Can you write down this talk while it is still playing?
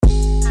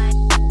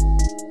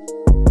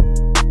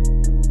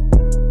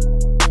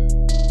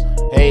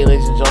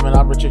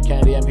Richard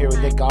Kennedy. I'm here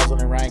with Nick Goslin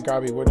and Ryan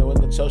Garvey. We're New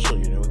England Social,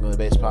 your New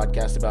England-based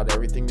podcast about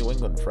everything New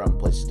England, from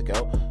places to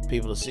go,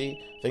 people to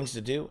see, things to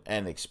do,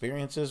 and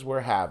experiences we're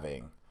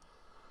having.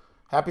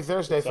 Happy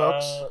Thursday,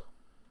 folks.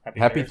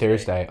 Happy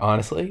Thursday.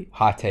 Honestly,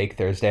 hot take,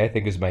 Thursday I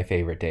think is my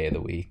favorite day of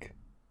the week.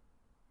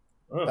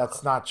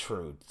 That's not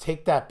true.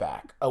 Take that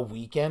back. A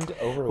weekend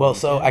over a Well,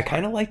 weekend? so I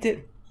kind of liked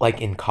it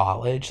like in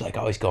college, like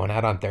always going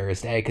out on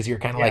Thursday because you're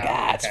kind of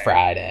it's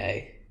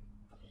Friday.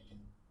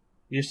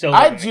 You're still.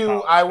 I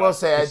do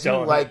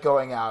like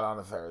going going out on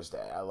a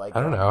Thursday. I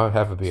don't know. I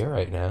have a beer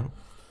right now.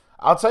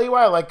 I'll tell you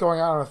why I like going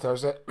out on a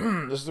Thursday.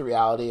 This is the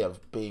reality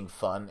of being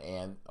fun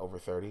and over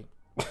 30.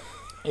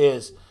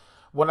 Is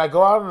when I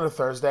go out on a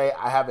Thursday,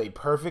 I have a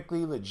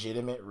perfectly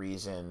legitimate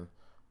reason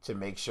to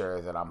make sure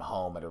that I'm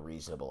home at a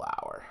reasonable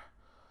hour.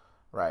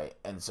 Right.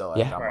 And so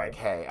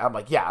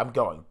I'm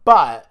going.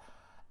 But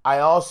I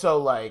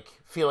also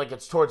feel like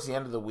it's towards the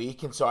end of the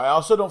week. And so I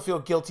also don't feel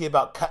guilty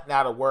about cutting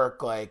out of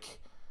work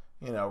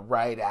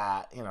right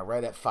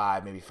at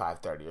 5, maybe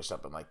 5:30 or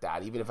something like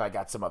that, even if I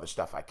got some other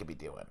stuff I could be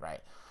doing,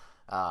 right?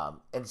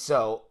 And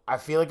so I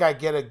feel like I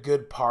get a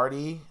good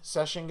party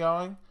session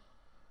going,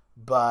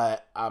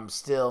 but I'm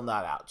still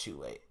not out too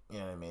late. You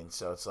know what I mean?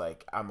 So it's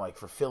like I'm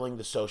fulfilling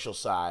the social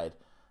side,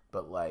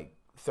 but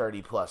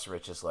 30 plus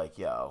Rich is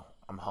yo,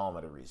 I'm home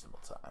at a reasonable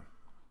time.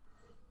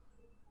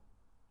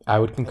 I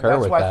would concur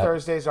with that. That's why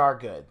Thursdays are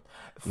good.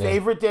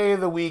 Favorite day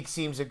of the week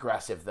seems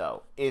aggressive,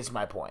 though, is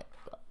my point.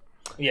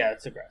 Yeah,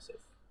 it's aggressive.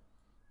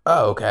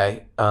 Oh,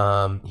 okay.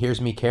 Here's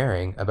me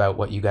caring about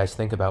what you guys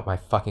think about my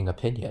fucking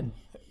opinion.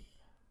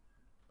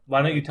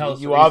 Why don't you tell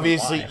us? You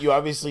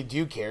obviously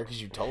do care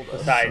because you told us.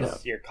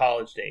 Besides your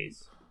college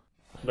days.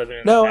 I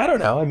don't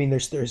know. I mean,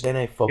 there's Thursday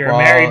night football. You're a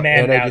married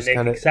man now, Nick.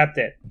 Kinda... Accept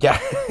it. Yeah.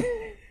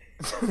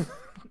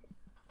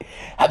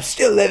 I'm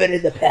still living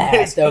in the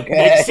past,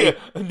 okay?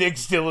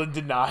 Nick's still in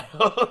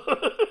denial.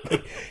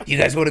 You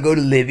guys want to go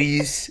to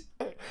Libby's?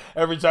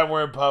 Every time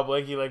we're in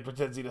public, he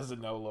pretends he doesn't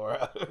know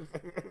Laura.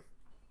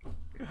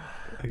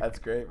 That's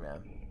great,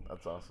 man.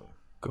 That's awesome.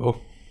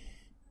 Cool.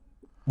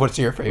 What's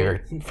your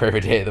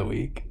favorite day of the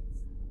week?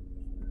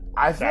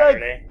 I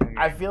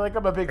feel like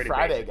I'm a big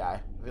Friday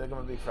guy.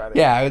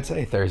 Yeah, I would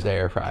say Thursday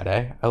or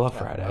Friday. I love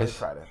Fridays.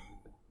 Friday.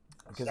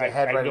 Because I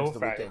head right into the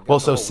weekend. Well,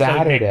 so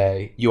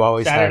Saturday, you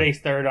always Saturday's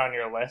third on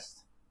your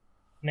list,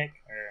 Nick?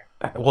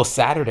 Well,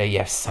 Saturday, you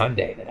have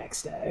Sunday the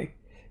next day.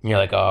 And you're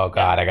like, oh,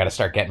 God, I got to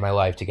start getting my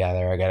life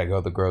together. I got to go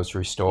to the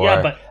grocery store.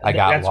 Yeah, but laundry.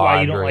 that's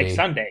why you don't like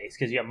Sundays,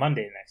 because you have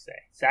Monday the next day.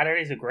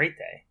 Saturday's a great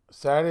day.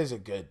 Saturday's a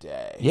good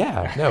day.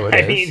 Yeah, no, it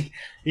is. I mean,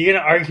 you're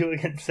going to argue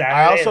against Saturday?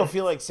 I also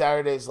feel like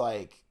Saturday's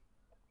the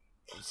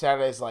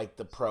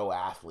pro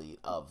athlete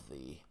of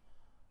the...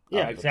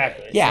 Yeah,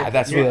 exactly. Yeah,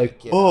 that's what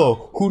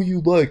who do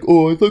you like?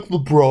 Oh, I like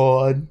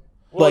LeBron.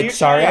 Well,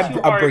 sorry,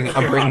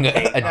 I'm bringing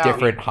a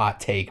different hot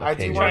take. I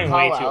do want to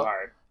call out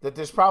that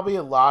there's probably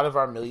a lot of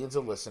our millions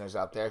of listeners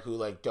out there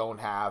who don't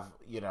have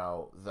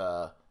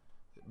the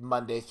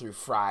Monday through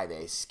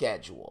Friday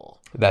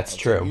schedule. That's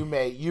true. So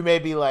you may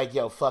be like,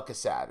 yo, fuck a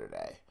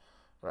Saturday,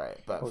 right?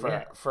 But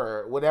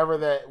for whatever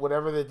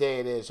the day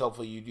it is,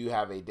 hopefully you do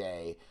have a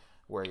day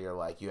where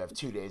you're you have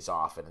 2 days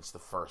off and it's the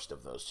first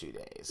of those 2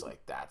 days.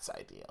 That's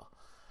ideal.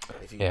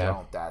 If you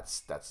don't,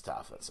 that's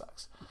tough. That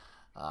sucks.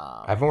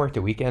 I haven't worked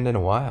a weekend in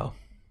a while.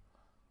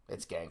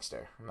 It's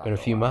gangster. In a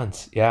few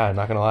months. Yeah, I'm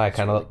not going to lie.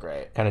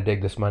 Kind of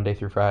dig this Monday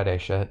through Friday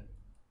shit.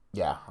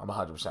 Yeah, I'm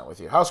 100% with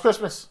you. How's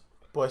Christmas,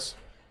 boys?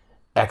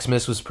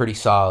 Xmas was pretty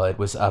solid.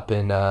 Was up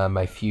in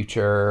my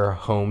future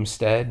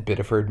homestead,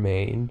 Biddeford,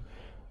 Maine.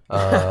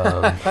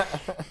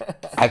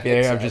 I feel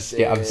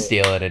like I'm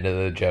stealing into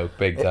the joke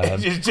big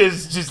time.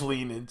 just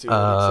lean into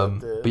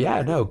it. But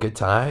yeah, no, good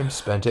time.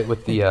 Spent it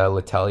with the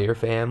Letelier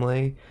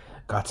family.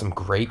 Got some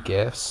great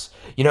gifts.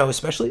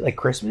 Especially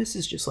Christmas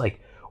is just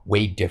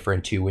way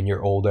different too when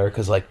you're older,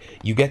 because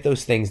you get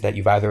those things that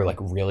you've either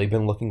really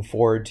been looking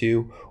forward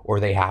to, or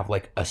they have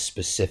a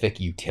specific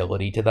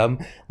utility to them.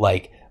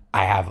 I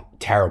have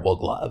terrible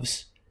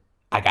gloves.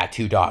 I got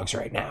 2 dogs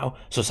right now,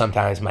 so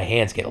sometimes my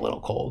hands get a little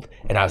cold.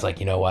 And I was like,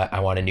 you know what? I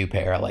want a new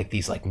pair of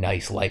these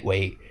nice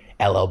lightweight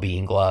LL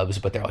Bean gloves,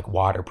 but they're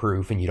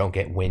waterproof and you don't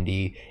get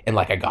windy. And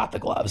I got the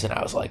gloves, and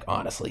I was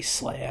honestly,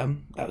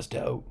 slam. That was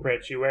dope.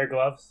 Rich, you wear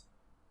gloves?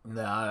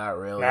 No, not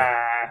really.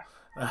 Nah.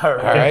 All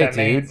right,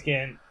 dude.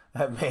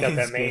 That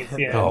main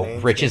skin. Oh,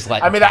 Rich is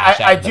I mean,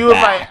 I do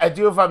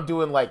if I'm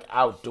doing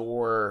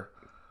outdoor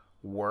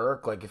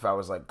work, if I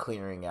was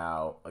clearing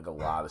out a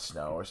lot of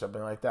snow or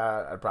something like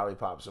that, I'd probably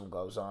pop some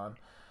gloves on,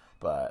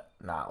 but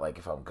not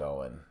if I'm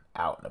going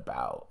out and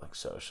about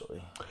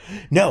socially.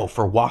 No,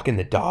 for walking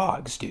the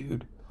dogs,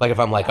 dude. If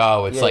I'm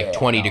it's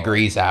 20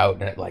 degrees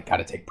out and I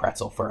gotta take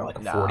pretzel for a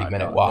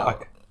 40-minute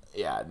walk.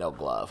 No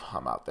glove.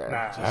 I'm out there.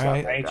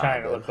 I ain't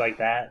trying to look like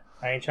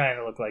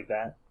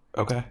that.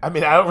 Okay. I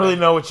mean, I don't really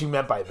know what you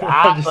meant by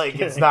that.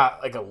 It's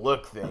not a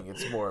look thing.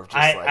 It's more of just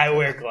I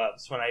wear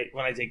gloves when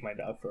I take my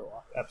dog for a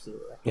walk.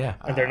 Absolutely. Yeah.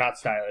 And they're not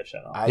stylish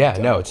at all.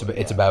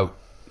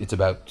 It's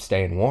about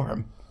staying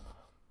warm.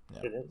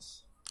 It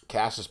is.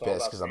 Cash is It's all pissed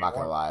about because I'm not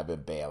gonna staying lie, I've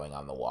been bailing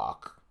on the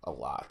walk a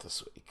lot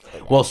this week.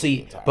 Like, Well, actually, the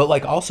see, entire but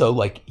like time. also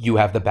like you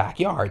have the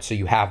backyard, so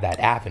you have that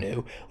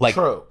avenue. Like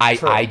True,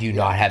 I do yeah,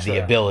 not have true.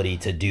 the ability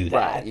to do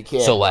that. Right, you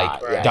can't so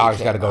like not, yeah, you dog's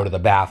can't got to go not. to the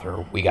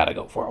bathroom. We got to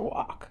go for a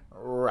walk.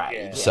 Right.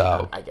 Yeah. Yeah.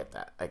 So- I get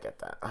that.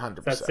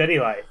 100%. That city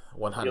life.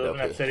 You live in 100%.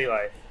 that city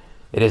life.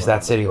 It is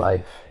that city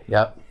life.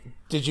 Yep.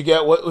 Did you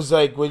get what was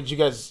like? What did you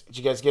guys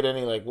get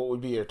any like? What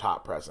would be your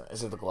top present?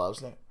 Is it the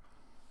gloves, Nick?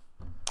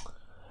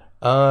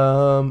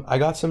 I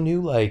got some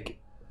new like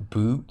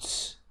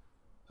boots.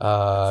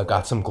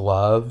 Got some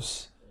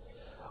gloves.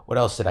 What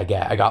else did I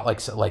get? I got like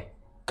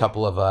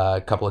couple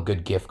of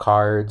good gift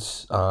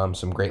cards.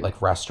 Some great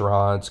like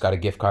restaurants. Got a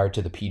gift card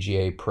to the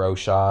PGA Pro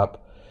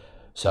Shop.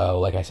 So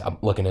like I said, I'm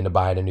looking into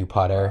buying a new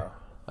putter.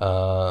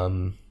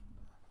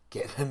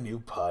 Get a new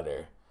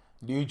putter,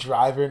 new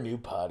driver, new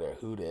putter.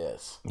 Who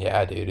dis?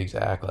 Yeah, dude,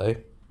 exactly.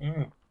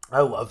 I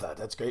love that.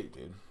 That's great,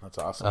 dude. That's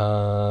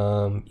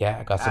awesome. Yeah,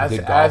 I got some As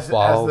good golf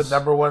balls. as the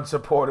number one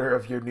supporter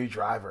of your new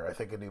driver, I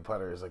think a new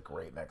putter is a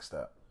great next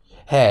step.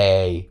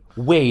 Hey,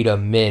 wait a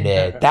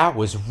minute. That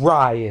was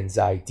Ryan's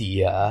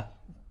idea.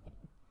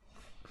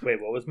 Wait,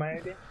 what was my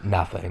idea?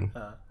 Nothing.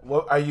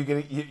 What are you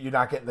getting? You're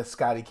not getting the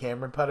Scotty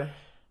Cameron putter?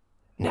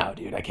 No,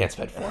 dude, I can't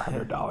spend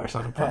 $400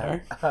 on a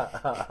putter.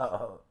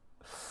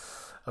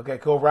 Okay,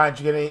 cool. Ryan,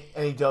 did you get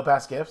any dope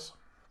ass gifts?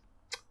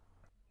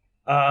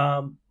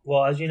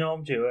 Well, as you know,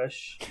 I'm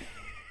Jewish.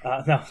 No,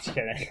 I'm just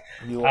kidding.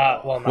 You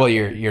Well, not Well,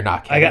 you're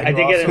not I kidding.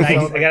 did get also I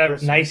celebrate got a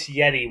Christmas. nice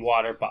Yeti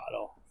water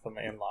bottle from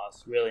the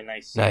in-laws. Really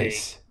nice.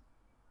 Nice.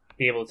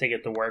 Be able to take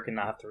it to work and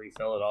not have to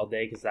refill it all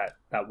day because that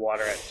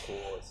water at school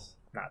is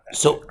not that.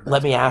 So good.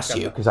 let me ask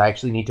you, because I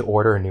actually need to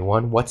order a new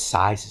one. What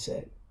size is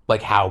it?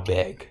 Like how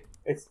big?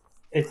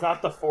 It's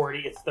not the 40.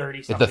 It's 30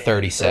 It's something. the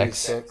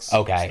 36. 36.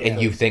 Okay, and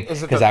you think Is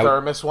it the because I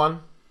thermos one?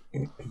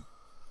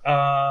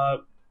 Uh,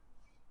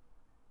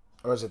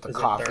 Or is it the Is it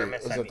coffee?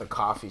 thermos, Is I it the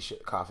mean?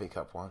 coffee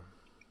cup one?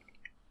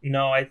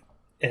 no, it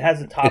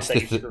has a top it's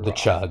that you screw the off.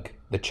 chug,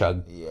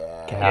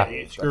 Yeah. Yeah,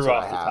 you That's screw what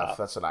off I the have. top.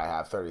 That's what I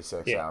have.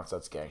 36 Yeah. ounce.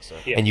 That's gangster.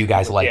 Yeah. and you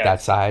guys like Yeah.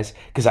 that size?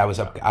 Because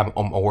I'm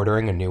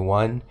ordering a new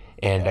one,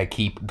 and I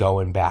keep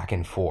going back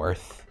and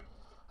forth.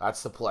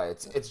 That's the play.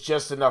 It's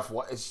just enough.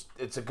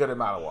 It's a good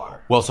amount of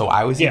water. Well, so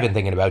I was Yeah. even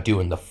thinking about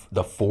doing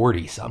the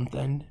 40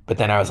 something, but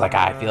then I was like,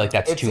 I feel like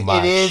that's too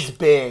much. It is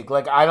big.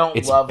 Like I don't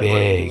It's love big.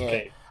 bringing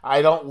it.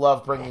 I don't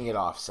love bringing it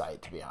off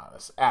site, to be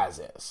honest. As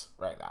is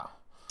right now.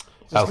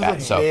 Just 'cause Okay,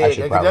 it's so I big.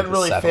 should Like, probably it doesn't just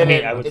really settle. fit I mean,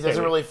 in. I would It say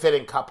doesn't we- really fit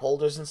in cup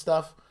holders and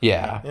stuff.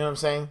 Yeah. You know what I'm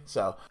saying?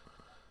 So,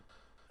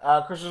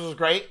 Christmas was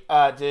great.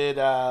 Did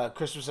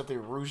Christmas at the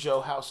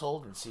Rougeau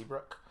household in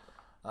Seabrook.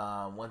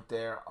 Went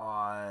there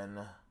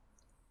on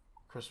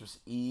Christmas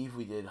Eve.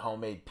 We did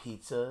homemade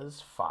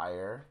pizzas,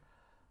 fire.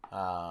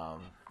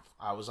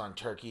 I was on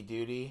turkey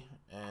duty,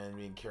 and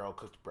me and Carol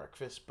cooked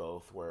breakfast.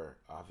 Both were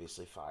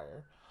obviously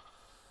fire.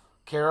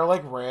 Carol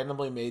like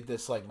randomly made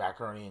this like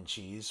macaroni and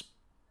cheese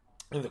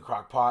in the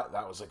crock pot.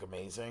 That was like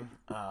amazing.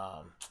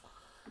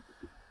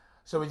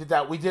 So we did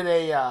that. We did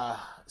a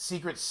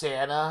Secret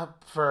Santa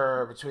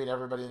for between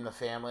everybody in the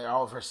family,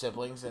 all of her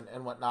siblings and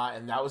whatnot,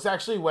 and that was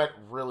actually went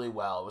really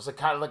well. It was a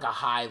kind of like a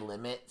high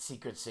limit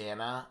Secret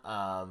Santa,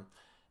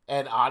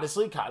 and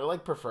honestly, kind of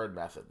like preferred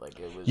method. Like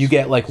it was. You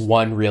get like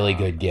one really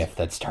good gift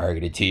that's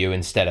targeted to you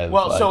instead of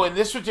Well, like, so in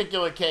this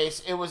particular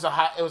case, it was a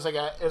higher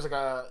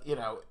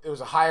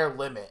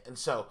limit, and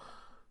so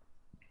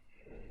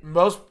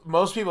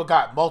most people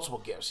got multiple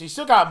gifts. You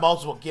still got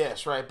multiple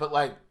gifts, right? But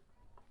like,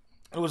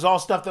 it was all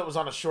stuff that was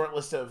on a short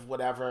list of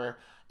whatever.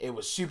 It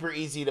was super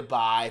easy to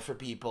buy for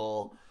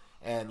people,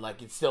 and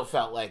like it still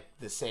felt like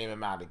the same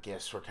amount of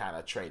gifts were kind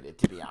of traded.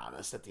 To be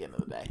honest, at the end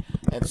of the day,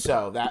 and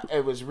so that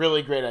it was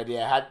really great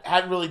idea.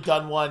 Hadn't really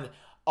done one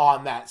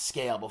on that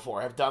scale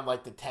before. I've done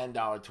like the $10,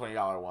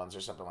 $20 ones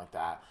or something like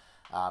that.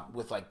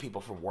 With like people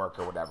from work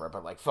or whatever,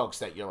 but like folks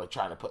that you're like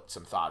trying to put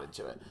some thought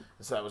into it.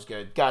 So that was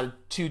good. Got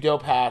 2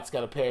 dope hats,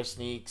 got a pair of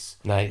sneaks.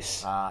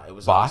 nice. It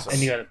was Box? awesome.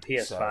 And you got a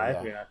PS5. So,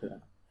 yeah. You're not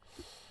gonna.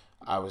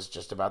 I was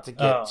just about to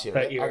get Oh, to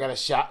but it. you're- I got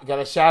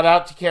a shout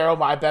out to Carol.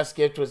 My best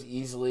gift was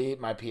easily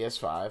my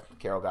PS5.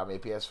 Carol got me a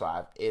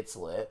PS5. It's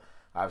lit.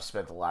 I've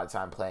spent a lot of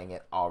time playing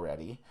it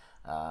already,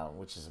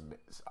 which is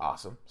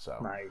awesome. So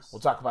Nice. we'll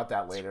talk about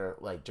that later,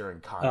 like during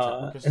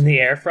content. And the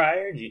air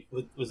fryer.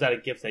 Was that a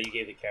gift that you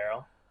gave to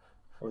Carol,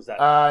 or was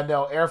that?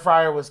 No, air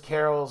fryer was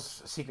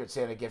Carol's Secret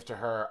Santa gift to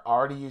her.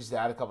 Already used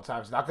that a couple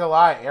times. Not gonna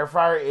lie, air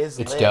fryer is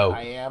It's lit. dope.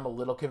 I am a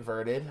little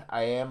converted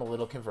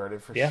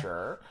for Yeah.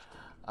 sure.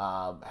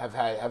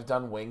 Have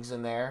done wings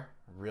in there,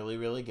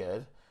 really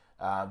good.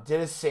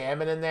 Did a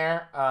salmon in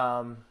there,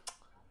 or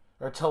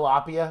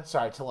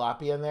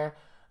tilapia in there.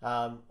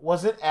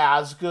 Wasn't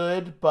as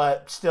good,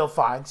 but still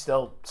fine.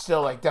 Still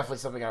like definitely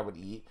something I would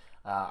eat.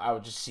 I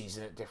would just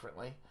season it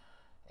differently,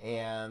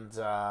 and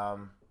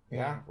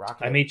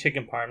rock it. I made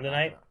chicken parm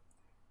tonight,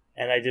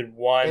 and I did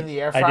one In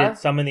the air I fryer? did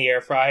some in the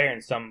air fryer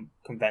and some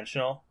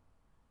conventional,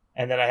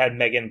 and then I had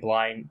Megan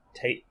blind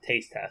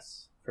taste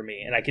tests for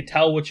me, and I could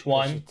tell which You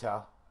one. should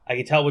tell. I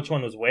could tell which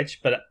one was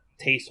which, but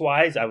taste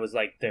wise, I was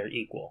like they're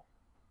equal.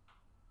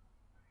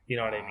 You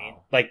know what I mean?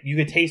 Like you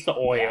could taste the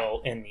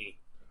oil in the.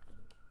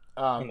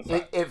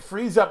 It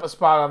frees up a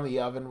spot on the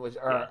oven,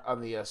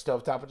 on the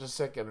stovetop, which is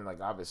sick, and like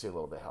obviously a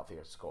little bit healthier.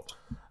 It's cool.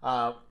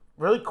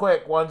 Really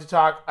quick, wanted to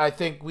talk. I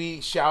think we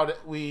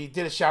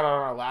did a shout out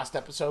on our last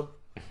episode.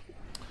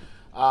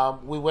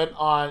 We went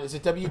on. Is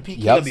it WPKZ?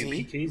 Yep.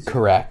 WPKZ.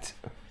 Correct.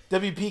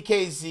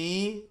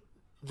 WPKZ.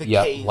 The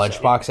Yep. K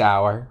Lunchbox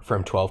hour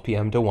from 12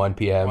 p.m. to 1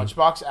 p.m.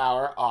 Lunchbox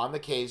hour on the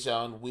K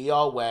Zone. We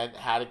all went,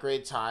 had a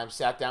great time,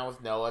 sat down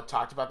with Noah,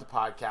 talked about the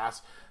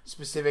podcast,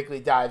 specifically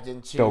dived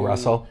into Bill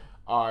Russell.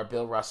 Our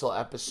Bill Russell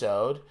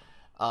episode.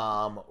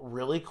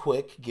 Really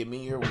quick, give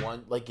me your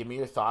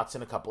thoughts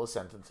in a couple of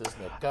sentences,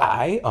 Nick. Go.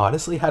 I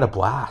honestly had a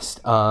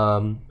blast.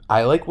 I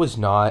was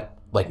not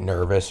like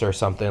nervous or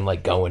something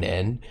like going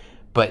in,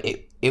 but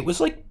it was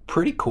like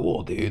pretty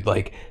cool, dude.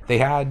 Like they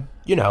had,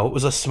 it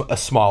was a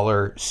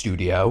smaller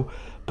studio,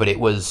 but it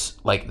was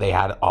like they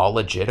had all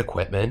legit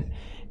equipment,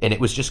 and it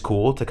was just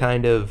cool to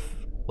kind of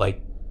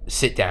like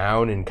sit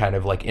down and kind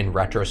of like in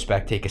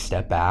retrospect take a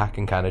step back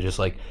and kind of just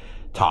like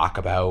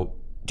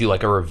do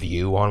like a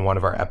review on one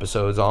of our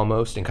episodes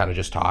almost, and kind of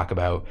just talk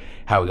about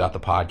how we got the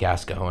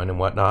podcast going and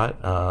whatnot.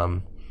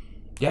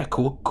 Yeah,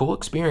 cool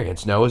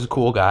experience. Noah's a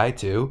cool guy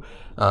too.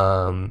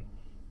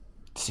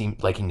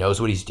 Seemed like he knows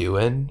what he's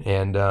doing,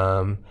 and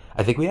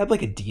I think we had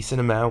like a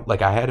decent amount.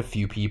 Like I had a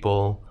few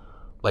people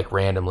like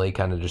randomly,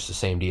 kind of just the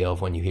same deal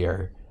of when you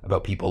hear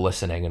about people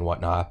listening and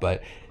whatnot,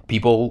 but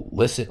people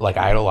listen. Like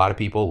I had a lot of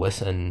people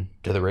listen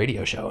to the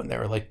radio show, and they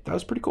were like, that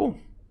was pretty cool.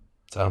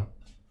 So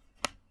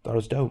thought it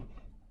was dope.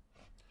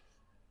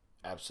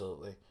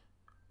 Absolutely.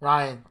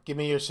 Ryan, give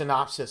me your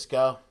synopsis.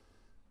 Go.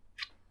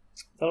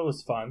 Thought it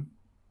was fun.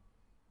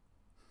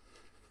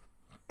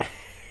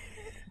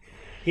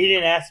 He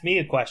didn't ask me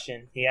a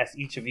question. He asked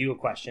each of you a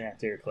question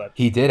after your clip.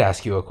 He did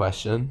ask you a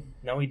question.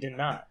 No, he did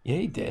not. Yeah,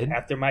 he did.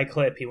 After my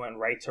clip, he went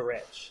right to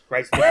Rich.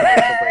 Right to the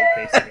commercial break,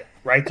 basically.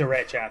 Right to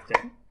Rich after.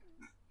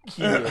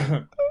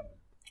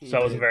 So I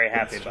wasn't very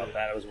happy about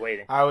that. I was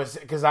waiting.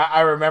 Because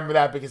I remember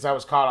that because I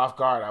was caught off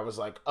guard. I was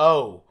like,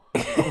 oh,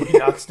 are we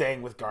not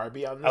staying with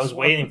Garby on this I was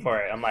one? waiting for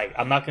it. I'm like,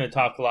 I'm not going to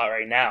talk a lot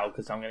right now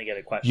because I'm going to get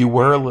a question. You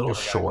were a little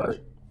short.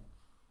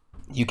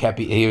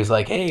 He was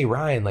like, hey,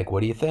 Ryan, like,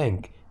 what do you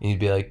think? And you'd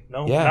be like,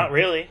 no, yeah. not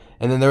really.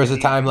 And then there was a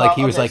time like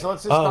he was like,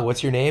 so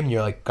what's your name? And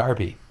you're like,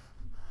 Garby.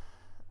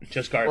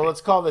 Just Garby. Well,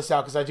 let's call this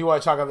out because I do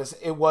want to talk on this.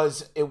 It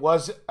was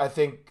I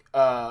think,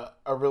 a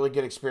really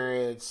good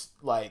experience.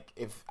 Like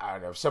if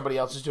somebody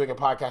else is doing a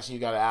podcast, you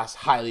got to ask.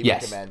 Highly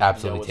recommend.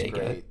 Absolutely take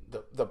it.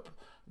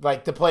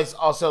 The place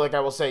also, like I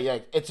will say, yeah,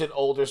 it's an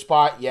older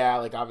spot. Yeah,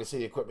 like obviously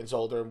the equipment's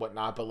older and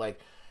whatnot, but like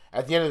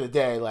at the end of the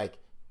day, like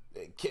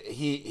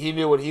he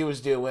knew what he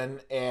was doing,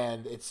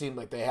 and it seemed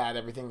like they had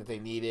everything that they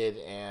needed,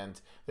 and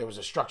there was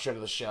a structure to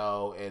the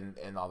show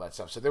and all that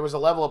stuff. So there was a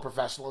level of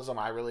professionalism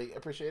I really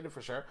appreciated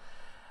for sure.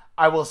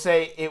 I will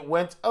say it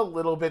went a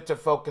little bit to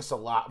focus a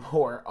lot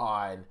more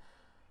on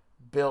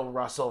Bill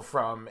Russell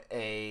from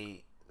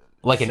a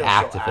an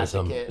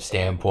activism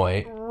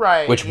standpoint,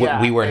 right? Which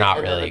we were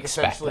not really like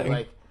expecting.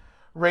 Like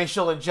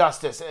racial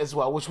injustice as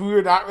well, which we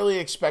were not really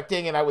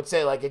expecting. And I would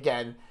say, like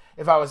again,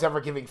 if I was ever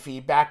giving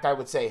feedback, I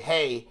would say,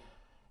 hey,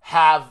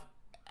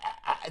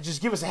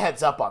 just give us a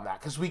heads up on that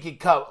because we could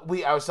come.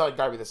 I was telling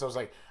Garby this. I was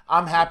like,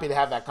 I'm happy to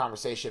have that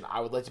conversation.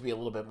 I would like to be a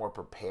little bit more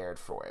prepared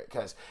for it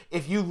because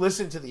if you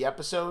listen to the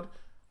episode,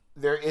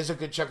 there is a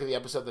good chunk of the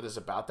episode that is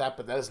about that,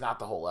 but that is not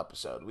the whole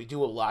episode. We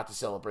do a lot to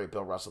celebrate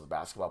Bill Russell, the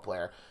basketball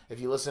player. If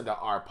you listen to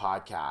our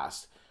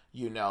podcast,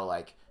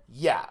 like,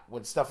 yeah,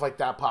 when stuff like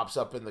that pops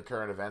up in the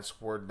current events,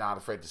 we're not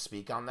afraid to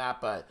speak on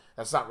that, but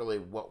that's not really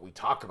what we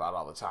talk about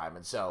all the time.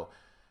 And so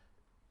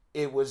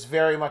it was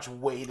very much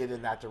weighted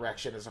in that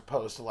direction as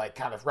opposed to like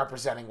kind of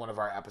representing one of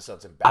our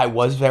episodes. I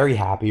was very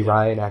happy,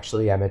 Ryan,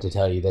 actually. I meant to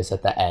tell you this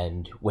at the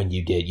end when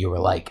you did. You were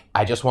like,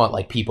 I just want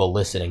like people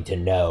listening to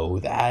know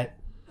that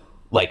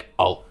like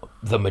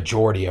the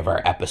majority of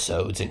our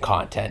episodes and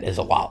content is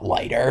a lot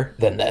lighter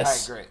than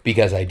this. I agree.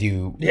 Because I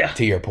do,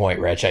 to your point,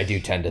 Rich, I do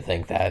tend to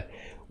think that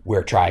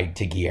we're trying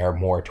to gear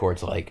more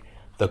towards like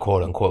the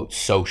quote unquote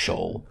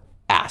social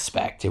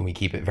aspect, and we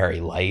keep it very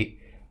light.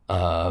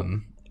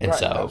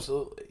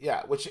 Absolutely.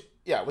 Which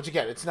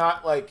again, it's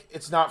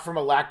not from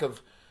a lack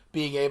of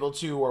being able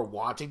to or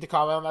wanting to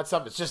comment on that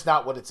stuff. It's just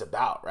not what it's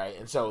about. Right.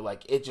 And so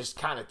like, it just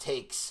kind of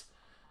takes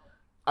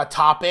a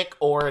topic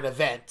or an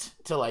event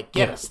to like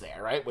get us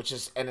there. Right.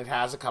 And it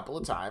has a couple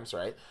of times.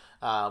 Right.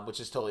 Which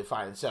is totally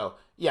fine. And so,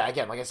 yeah,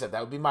 again, like I said,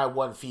 that would be my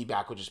one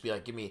feedback would just be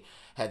like, give me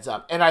heads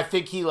up. And I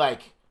think he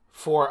like,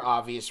 for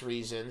obvious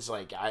reasons,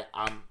 like I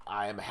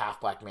am a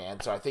half black man.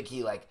 So I think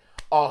he like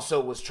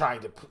also was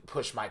trying to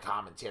push my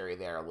commentary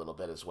there a little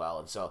bit as well.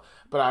 And so,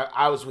 but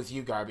I was with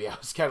you, Garby. I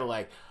was kind of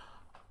like,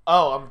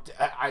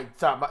 I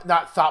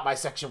thought my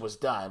section was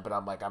done, but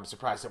I'm like, I'm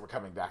surprised that we're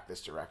coming back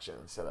this direction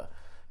instead of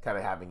kind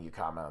of having you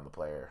comment on the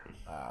player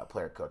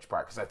coach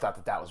part, because I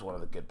thought that was one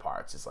of the good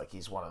parts. It's like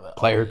he's one of the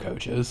Player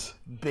coaches.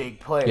 big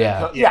player.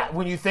 Yeah.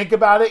 When you think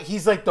about it,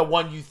 he's like the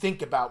one you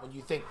think about when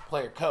you think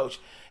player coach,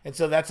 and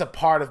so that's a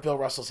part of Bill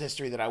Russell's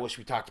history that I wish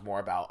we talked more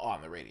about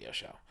on the radio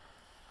show.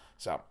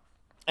 So,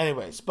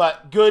 anyways,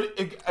 but good.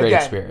 Great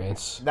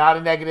experience. Not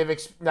a negative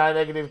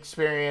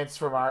experience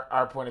from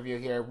our point of view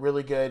here.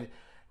 Really good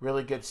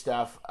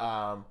stuff.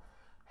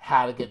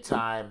 Had a good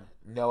time.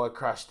 Noah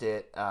crushed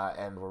it,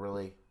 and we're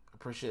really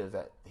appreciative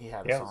that he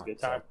had us on. It was a good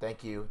time. So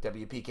thank you,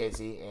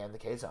 WPKZ and the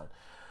K Zone.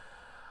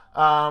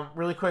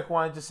 Really quick,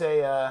 wanted to say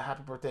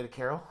happy birthday to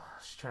Carol.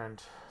 She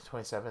turned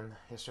 27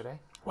 yesterday.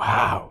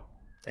 Wow.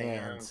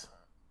 And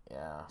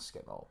yeah, it's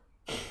getting old.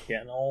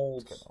 Getting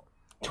old.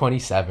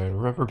 27.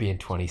 Remember being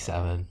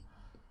 27.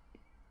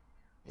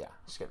 Yeah,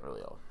 it's getting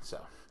really old.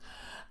 So,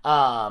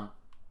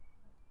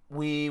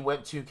 we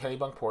went to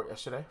Kennebunkport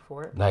yesterday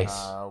for it. Nice.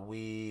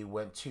 We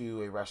went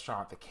to a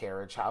restaurant, the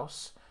Carriage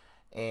House,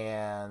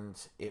 and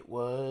it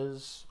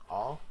was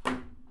all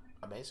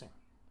amazing.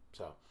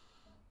 So,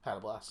 had a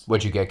blast.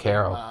 What'd you get,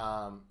 Carol?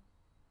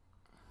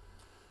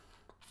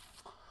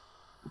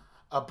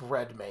 A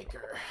bread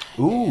maker.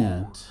 Ooh.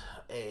 And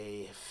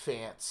a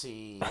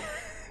fancy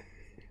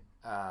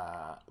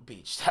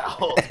beach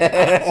towel.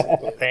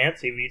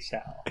 Fancy beach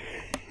towel.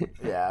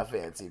 Yeah,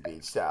 fancy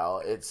beach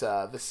towel. It's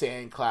the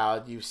Sand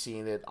Cloud. You've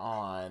seen it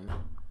on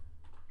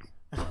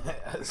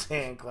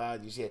Sand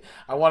Cloud. You see it.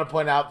 I want to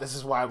point out this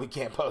is why we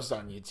can't post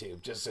on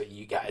YouTube, just so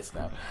you guys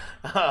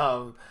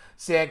know.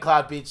 Sand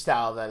Cloud beach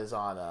towel that is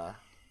on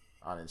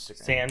Instagram.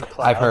 Sand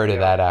Cloud. I've heard of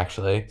that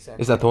actually. Sand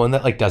Is that the one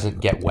that like doesn't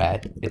get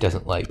wet? It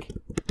doesn't like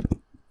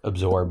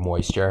absorb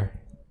moisture.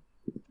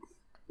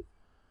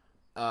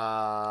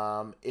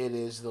 It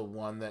is the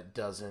one that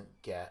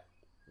doesn't get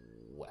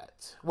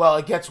wet. Well,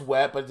 it gets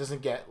wet, but it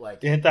doesn't get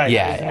like Isn't it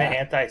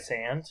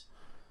anti-sand?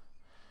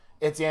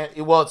 It's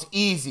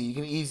easy. You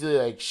can easily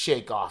like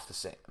shake off the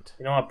sand.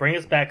 You know what? Bring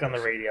us back on the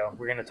radio.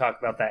 We're going to talk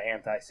about that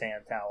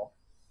anti-sand towel.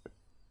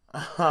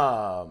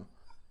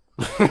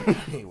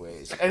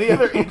 Anyways, any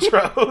other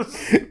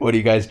intros? What are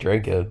you guys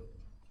drinking?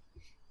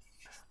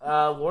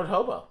 Lord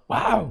Hobo.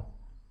 Wow.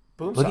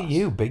 Boom Look sauce. at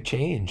you. Big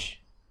change.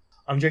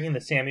 I'm drinking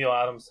the Samuel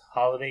Adams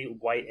Holiday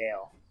White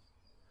Ale.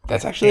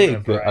 That's actually a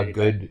Variety.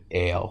 good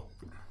ale.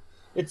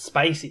 It's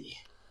spicy.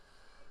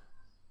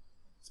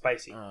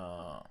 Spicy.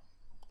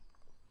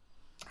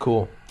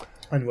 Cool.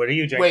 And what are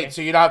you drinking? Wait,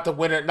 so you're not the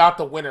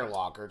winter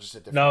lager, just a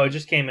different. No, it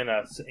just came in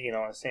a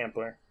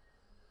sampler.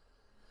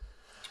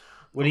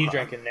 What are you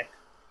drinking, Nick?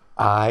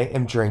 I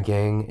am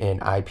drinking an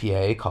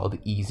IPA called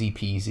Easy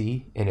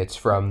Peasy, and it's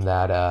from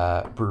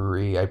that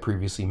brewery I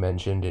previously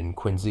mentioned in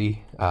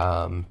Quincy,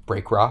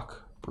 Break Rock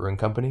Brewing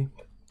Company.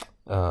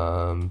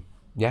 Yeah,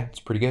 it's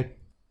pretty good.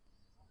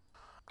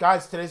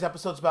 Guys, today's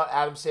episode's about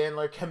Adam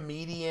Sandler,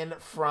 comedian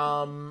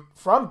from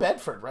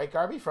Bedford, right,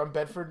 Garby? From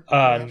Bedford, New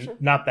Hampshire?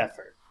 Not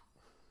Bedford.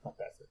 Not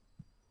Bedford.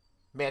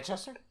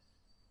 Manchester?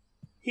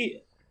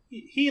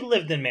 He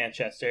lived in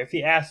Manchester. If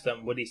you asked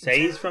him, would he say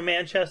he's from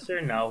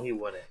Manchester? No, he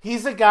wouldn't.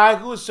 He's a guy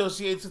who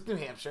associates with New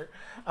Hampshire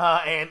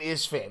and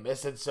is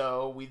famous, and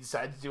so we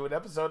decided to do an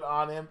episode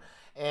on him.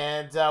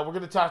 And we're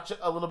going to touch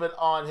a little bit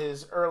on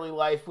his early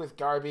life with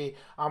Garby.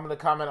 I'm going to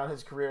comment on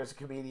his career as a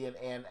comedian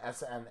and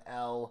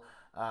SNL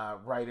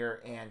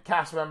writer and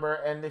cast member,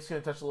 and Nick's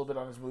going to touch a little bit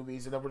on his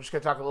movies, and then we're just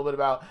going to talk a little bit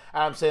about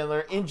Adam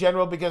Sandler in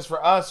general, because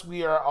for us,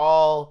 we are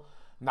all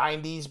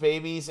 90s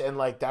babies, and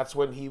like that's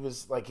when he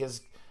was like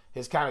his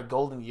kind of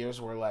golden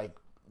years were like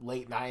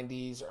late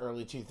 90s,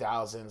 early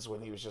 2000s, when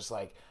he was just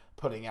like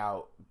putting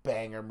out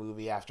banger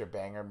movie after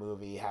banger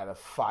movie, had a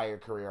fire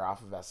career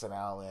off of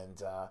SNL,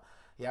 and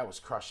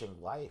was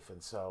crushing life.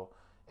 And so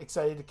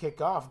excited to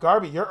kick off.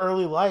 Garby, your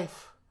early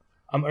life.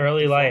 I'm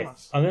early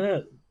life.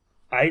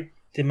 I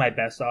did my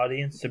best,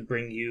 audience, to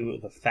bring you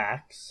the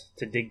facts,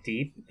 to dig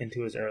deep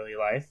into his early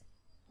life.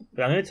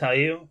 But I'm going to tell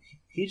you,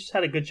 he just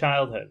had a good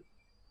childhood.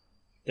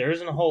 There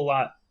isn't a whole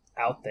lot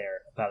out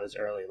there about his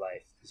early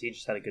life, because he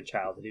just had a good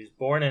childhood. He was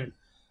born in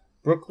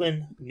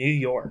Brooklyn, New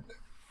York,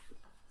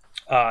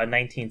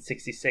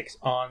 1966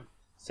 on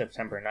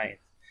September 9th.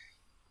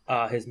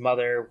 His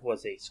mother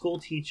was a school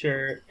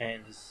teacher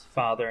and his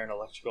father an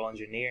electrical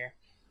engineer.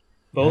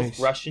 Both Nice.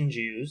 Russian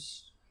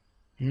Jews.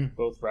 Mm.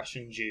 Both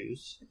Russian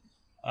Jews.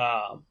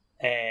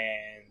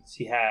 And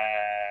he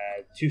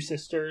had 2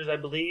 sisters, I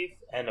believe,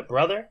 and a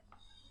brother.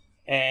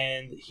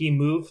 And he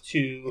moved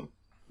to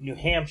New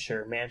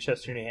Hampshire,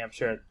 Manchester, New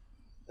Hampshire,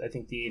 I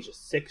think the age of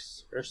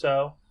 6 or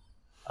so,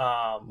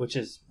 which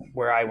is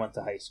where I went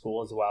to high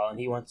school as well. And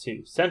he went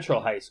to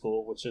Central High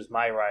School, which is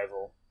my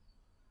rival.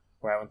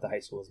 Where I went to high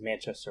school is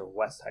Manchester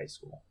West High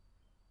School.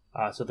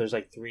 So there's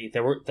like 3.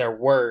 There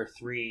were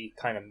 3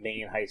 kind of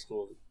main high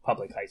schools,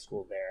 public high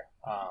school there.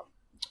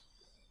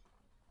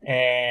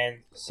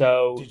 And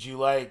so Did you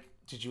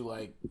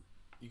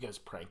guys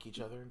prank each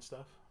other and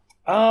stuff?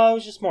 it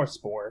was just more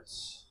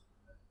sports.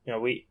 It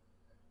was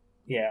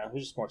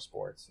just more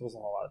sports. There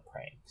wasn't a lot of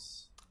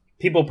pranks.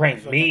 people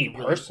pranked feel like me I could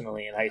really-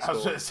 personally in high I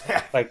was school. gonna say,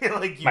 I Like, feel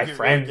like you my could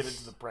friends, really get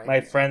into the prank.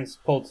 my friends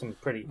pulled some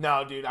pretty.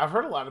 No, dude, I've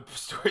heard a lot of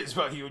stories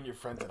about you and your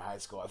friends in high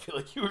school. I feel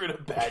like you were in a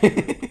bad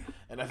group.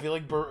 And I feel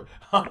like,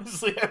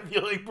 honestly, I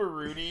feel like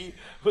Baruti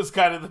was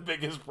kind of the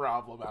biggest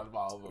problem out of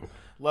all of them.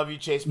 Love you,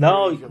 Chase.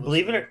 No, Baruti, if you're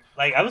believe it listening. or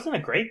like, I was in a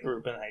great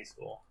group in high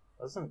school.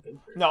 I was in a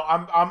good group. No,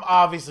 I'm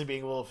obviously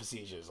being a little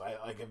facetious. I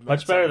like have met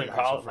Much some better of than your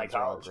high school college. My friends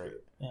are all college great.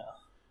 group. Yeah.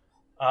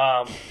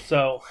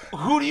 So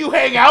Who do you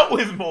hang out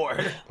with more?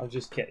 I'm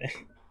just kidding.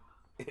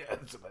 Yeah,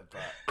 that's what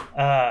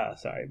I thought.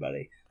 Sorry,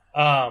 buddy.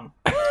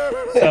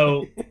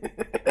 So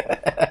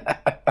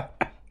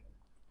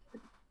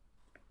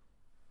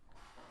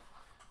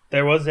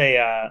there was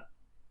a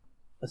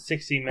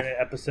 60-minute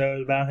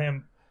episode about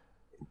him,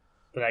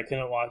 but I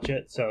couldn't watch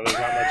it, so there's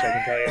not much I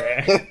can tell you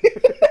there.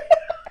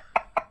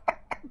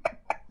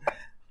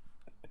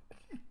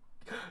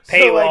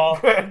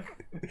 Paywall. So, like,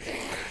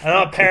 I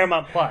don't have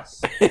Paramount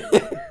Plus. I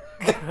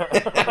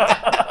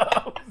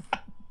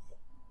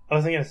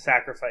wasn't going to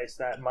sacrifice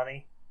that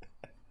money.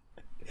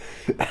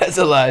 That's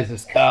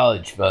Eliza's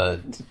college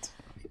fund.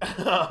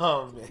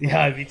 oh man.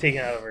 Yeah, I'd be taking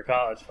out of her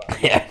college fund.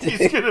 Yeah.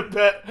 He's gonna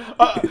bet.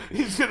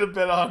 He's gonna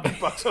bet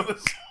 $100 on the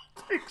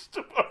Celtics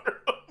tomorrow.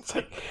 It's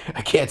like,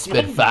 I can't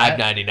spend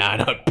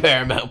 $5.99 on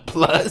Paramount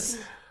Plus.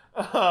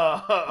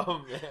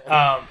 Oh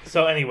man.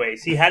 So,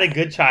 anyways, he had a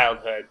good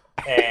childhood,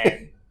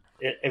 and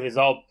it was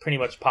all pretty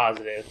much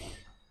positive.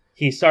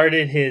 He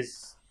started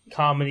his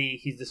comedy.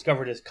 He's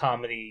discovered his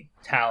comedy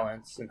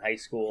talents in high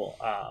school,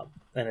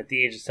 and at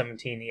the age of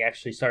 17, he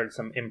actually started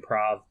some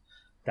improv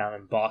down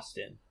in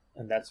Boston,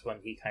 and that's when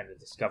he kind of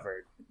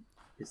discovered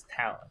his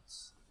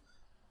talents.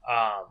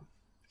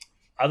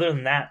 Other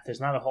than that, there's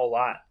not a whole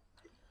lot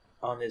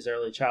on his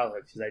early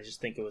childhood because I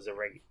just think it was a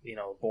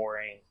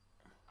boring,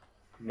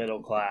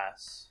 middle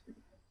class,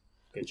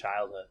 good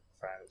childhood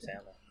for Adam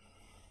Sandler.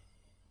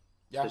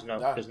 Yeah,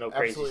 There's no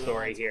crazy absolutely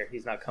story not. here.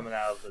 He's not coming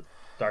out of the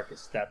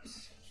darkest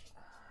steps.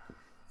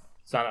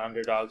 It's not an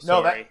underdog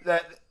No, story.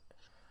 that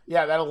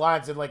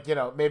aligns, and like,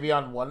 maybe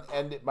on one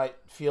end it might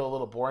feel a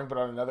little boring, but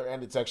on another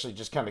end it's actually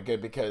just kind of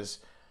good because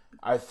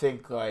I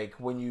think like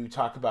when you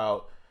talk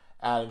about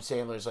Adam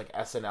Sandler's like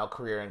SNL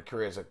career and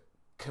career as a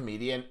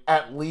comedian,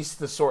 at least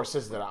the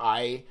sources that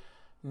I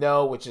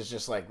know, which is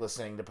just like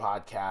listening to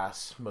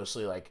podcasts,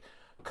 mostly like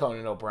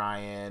Conan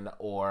O'Brien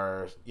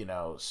or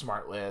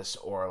Smartless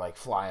or like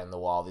Fly on the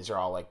Wall. These are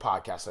all like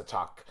podcasts that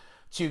talk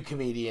to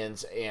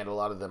comedians, and a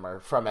lot of them are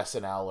from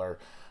SNL or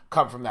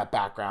come from that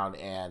background,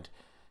 and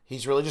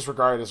he's really just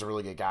regarded as a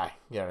really good guy,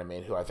 you know what I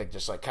mean, who I think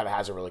just like kind of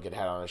has a really good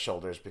head on his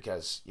shoulders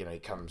because he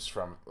comes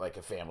from like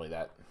a family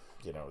that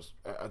is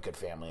a good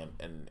family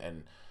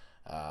and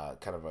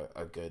kind of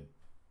a good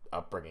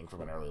upbringing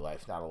from an early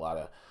life. Not a lot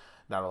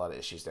of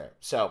issues there.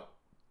 So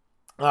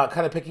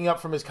kind of picking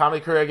up from his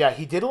comedy career, yeah,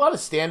 he did a lot of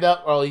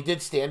stand-up, or he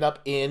did stand-up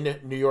in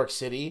New York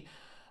City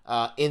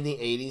in the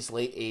 80s,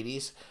 late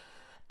 80s.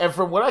 And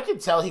from what I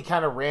could tell, he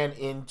kind of ran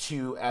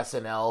into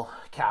SNL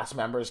cast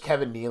members.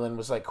 Kevin Nealon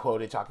was like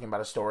quoted talking about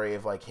a story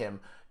of like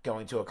him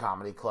going to a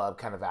comedy club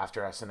kind of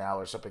after SNL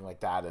or something like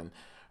that and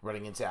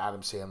running into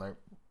Adam Sandler.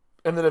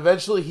 And then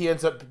eventually he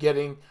ends up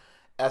getting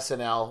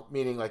SNL,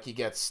 meaning like he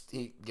gets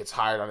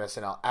hired on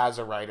SNL as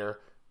a writer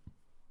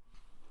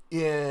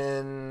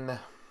in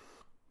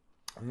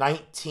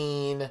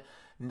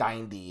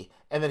 1990,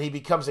 and then he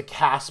becomes a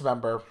cast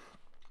member.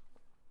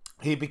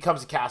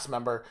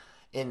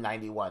 In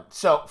 91.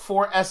 So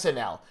for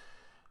SNL,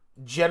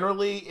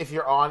 generally, if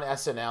you're on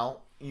SNL,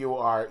 you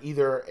are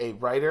either a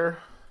writer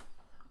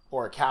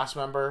or a cast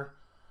member,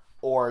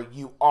 or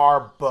you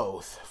are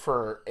both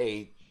for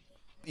a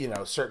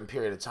certain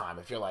period of time.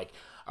 If you're like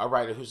a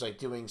writer who's like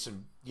doing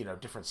some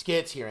different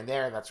skits here and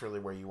there, that's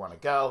really where you want to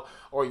go.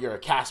 Or you're a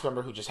cast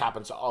member who just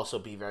happens to also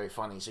be very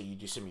funny, so you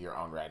do some of your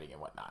own writing and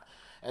whatnot.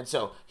 And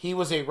so he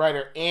was a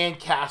writer and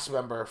cast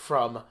member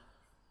from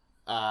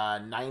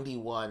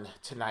 91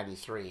 to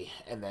 93,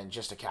 and then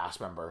just a cast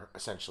member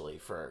essentially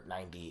for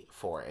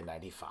 94 and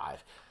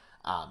 95.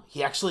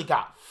 He actually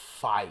got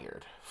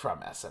fired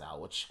from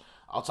SNL, which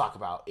I'll talk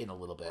about in a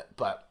little bit,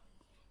 but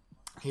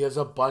he has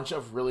a bunch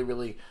of really,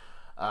 really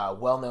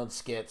well-known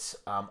skits.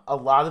 A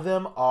lot of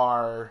them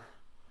are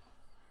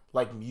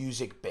like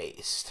music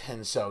based,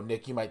 and so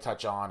Nick, you might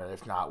touch on, or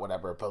if not,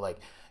 whatever, but like,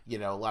 a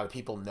lot of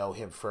people know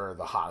him for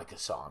the Hanukkah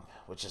song,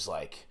 which is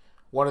like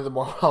one of the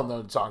more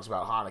well-known songs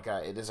about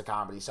Hanukkah. It is a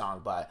comedy song,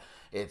 but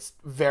it's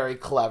very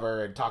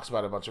clever and talks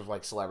about a bunch of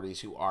like celebrities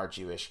who are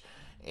Jewish.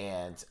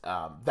 And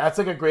that's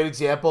like a great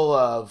example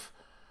of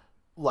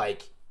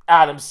like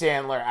Adam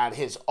Sandler at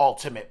his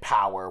ultimate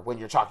power when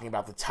you're talking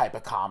about the type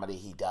of comedy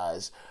he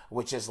does,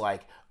 which is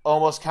like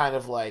almost kind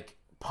of like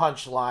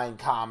punchline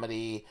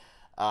comedy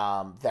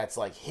that's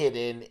like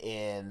hidden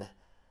in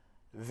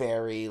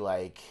very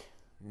like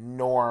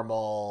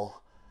normal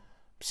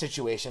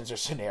situations or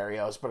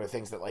scenarios, but are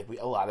things that like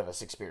a lot of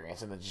us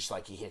experience, and then just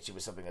like he hits you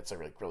with something that's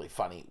like really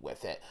funny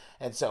with it.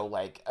 And so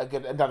like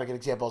another good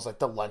example is like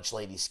the Lunch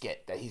Lady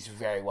skit that he's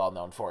very well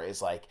known for,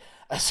 is like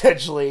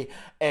essentially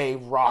a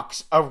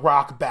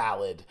rock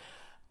ballad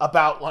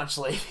about lunch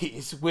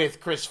ladies with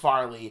Chris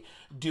Farley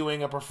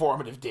doing a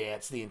performative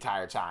dance the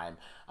entire time,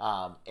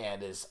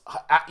 and is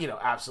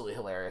absolutely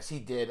hilarious. He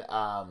did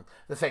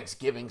the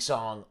Thanksgiving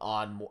song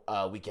on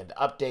Weekend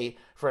Update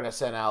for an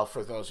SNL.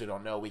 For those who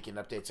don't know, Weekend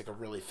Update's like a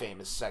really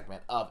famous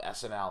segment of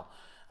SNL.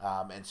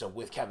 And so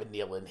with Kevin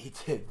Nealon, he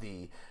did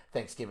the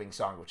Thanksgiving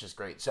song, which is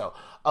great. So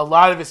a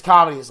lot of his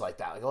comedy is like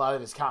that. Like a lot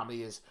of his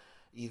comedy is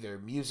either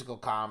musical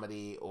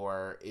comedy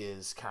or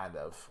is kind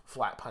of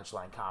flat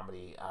punchline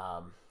comedy,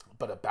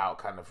 but about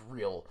kind of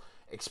real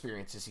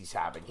experiences he's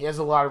having. He has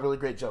a lot of really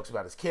great jokes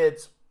about his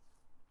kids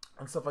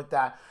and stuff like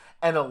that.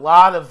 And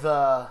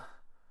I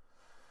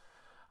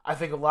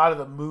think a lot of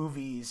the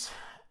movies,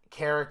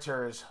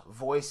 characters,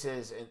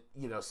 voices, and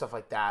stuff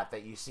like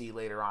that you see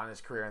later on in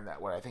his career, and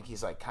that what I think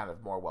he's like kind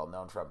of more well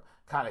known from,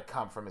 kind of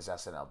come from his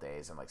SNL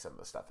days and like some of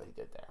the stuff that he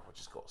did there, which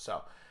is cool.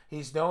 So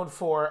he's known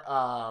for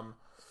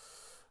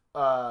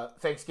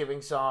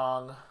Thanksgiving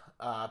song,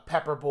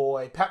 Pepper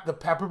Boy. The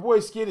Pepper Boy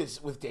skit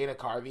is with Dana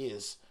Carvey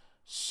is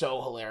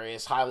so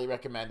hilarious. Highly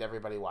recommend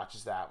everybody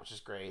watches that, which is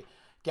great.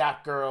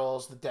 Gap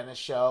Girls, The Dennis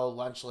Show,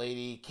 Lunch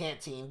Lady,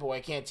 Canteen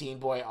Boy,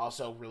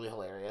 also really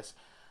hilarious.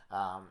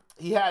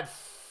 He had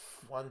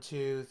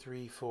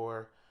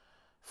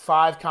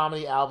 5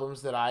 comedy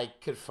albums that I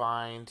could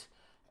find,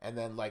 and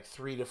then like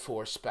 3 to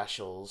 4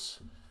 specials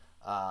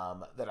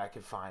that I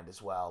could find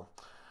as well.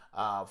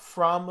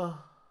 From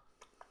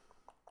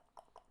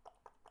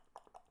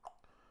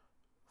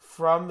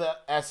the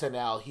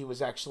SNL, he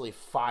was actually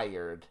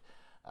fired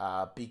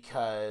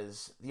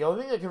because the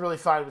only thing I could really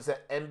find was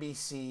that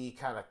NBC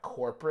kind of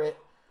corporate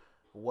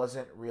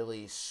wasn't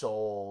really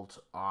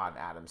sold on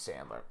Adam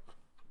Sandler.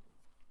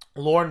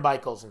 Lorne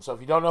Michaels, and so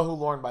if you don't know who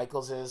Lorne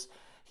Michaels is,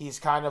 he's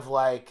kind of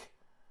like,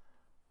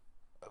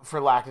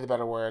 for lack of a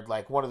better word,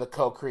 like one of the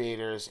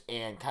co-creators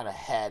and kind of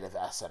head of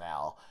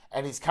SNL.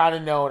 And he's kind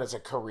of known as a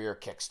career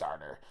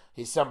Kickstarter.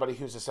 He's somebody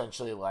who's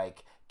essentially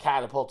like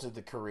catapulted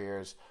the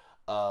careers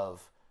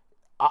of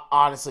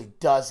honestly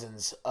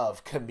dozens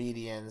of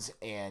comedians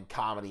and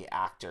comedy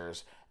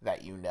actors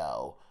that you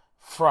know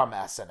from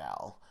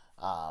SNL.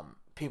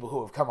 People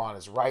who have come on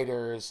as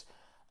writers,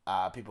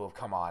 people who have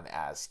come on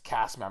as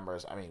cast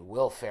members. I mean,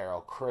 Will Ferrell,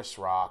 Chris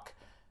Rock,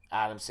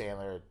 Adam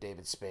Sandler,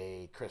 David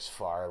Spade, Chris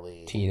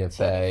Farley, Tina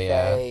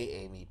Fey,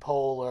 Amy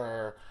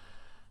Poehler.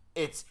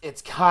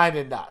 It's kind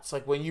of nuts.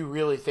 Like when you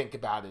really think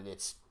about it,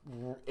 it's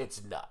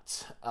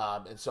nuts.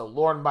 And so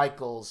Lorne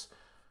Michaels,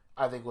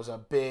 I think, was a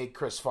big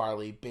Chris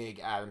Farley, big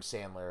Adam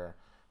Sandler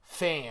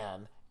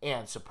fan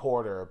and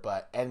supporter,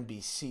 but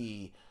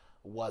NBC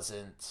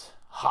wasn't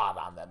hot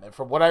on them. And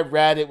from what I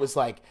read, it was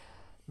like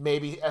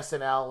maybe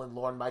SNL and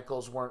Lorne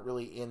Michaels weren't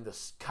really in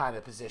this kind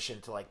of position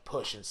to like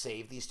push and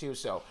save these two.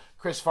 So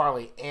Chris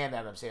Farley and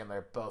Adam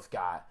Sandler both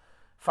got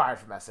fired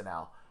from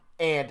SNL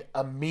and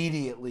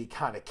immediately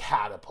kind of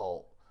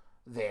catapult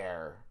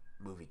their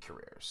movie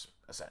careers,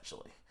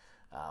 essentially,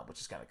 which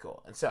is kind of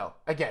cool. And so,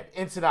 again,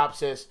 in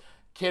synopsis,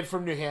 kid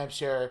from New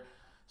Hampshire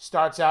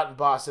starts out in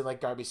Boston, like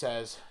Darby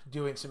says,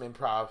 doing some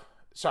improv.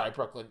 Sorry,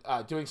 Brooklyn.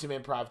 Doing some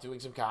improv, doing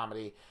some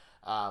comedy.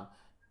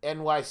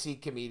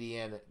 NYC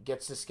comedian,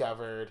 gets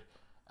discovered.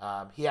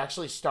 He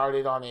actually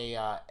started on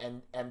a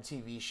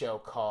MTV show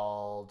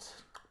called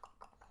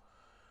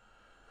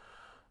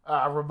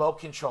Remote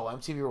Control,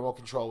 MTV Remote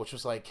Control, which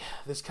was like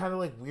this kind of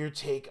like weird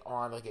take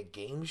on like a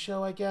game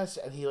show, I guess.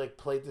 And he like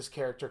played this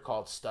character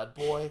called Stud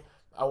Boy.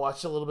 I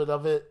watched a little bit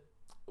of it.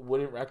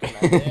 Wouldn't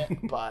recommend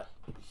it, but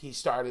he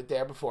started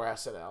there before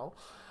SNL.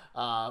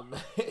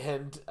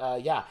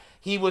 Yeah,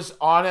 he was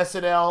on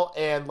SNL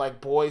and like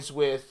Boys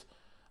with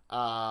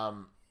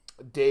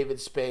David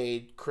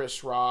Spade,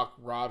 Chris Rock,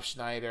 Rob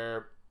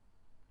Schneider,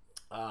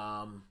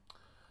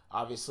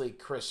 obviously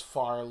Chris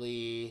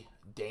Farley,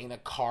 Dana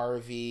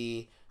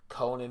Carvey,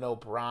 Conan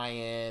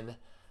O'Brien.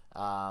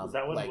 Was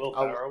that when like, Will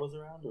Ferrell was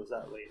around, or was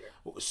that later?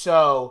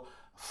 So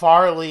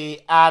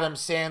Farley, Adam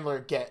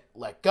Sandler get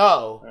let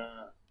go.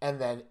 And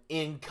then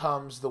in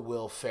comes the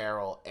Will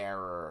Ferrell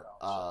era.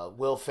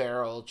 Will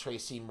Ferrell,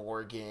 Tracy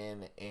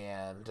Morgan,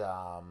 and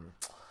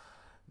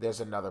there's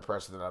another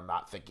person that I'm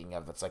not thinking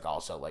of that's like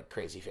also like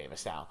crazy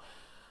famous now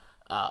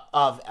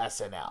of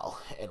SNL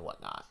and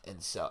whatnot. And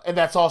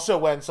that's also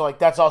when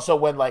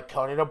like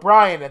Conan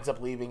O'Brien ends up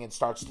leaving and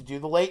starts to do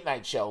the late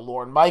night show.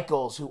 Lorne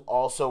Michaels, who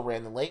also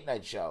ran the late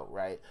night show,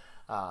 right,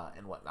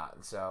 and whatnot.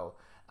 And so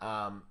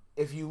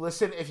if you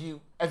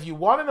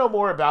want to know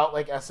more about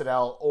like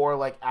SNL or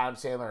like Adam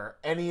Sandler or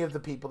any of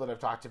the people that I've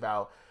talked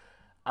about,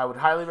 I would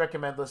highly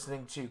recommend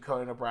listening to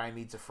Conan O'Brien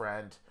Needs a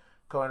Friend.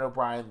 Conan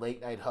O'Brien,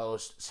 late night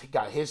host,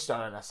 got his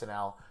start on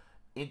SNL,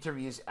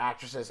 interviews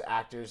actresses,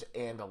 actors,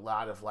 and a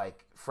lot of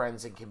like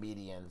friends and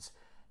comedians.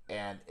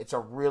 And it's a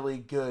really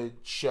good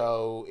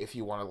show if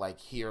you want to like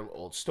hear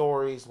old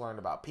stories, learn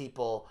about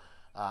people.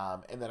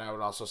 And then I would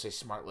also say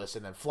Smart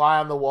Listen. And Fly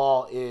on the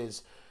Wall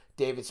is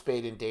David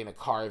Spade and Dana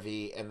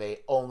Carvey, and they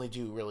only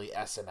do really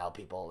SNL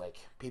people, like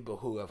people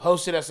who have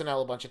hosted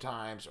SNL a bunch of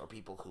times, or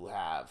people who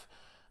have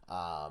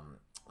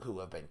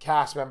been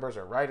cast members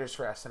or writers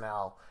for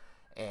SNL.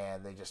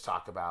 and they just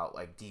talk about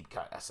like deep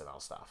cut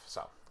SNL stuff.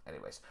 So,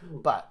 anyways,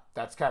 but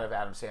that's kind of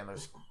Adam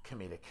Sandler's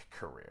comedic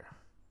career.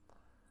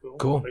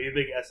 Cool. Are you a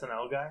big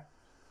SNL guy?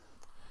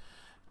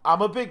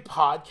 I'm a big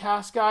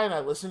podcast guy, and I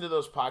listen to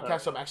those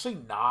podcasts. So I'm actually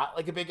not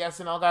like a big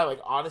SNL guy.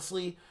 Like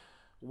honestly,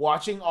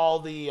 watching all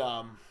the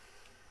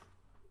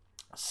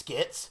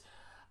skits,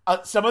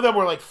 some of them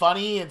were like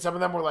funny, and some of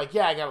them were like,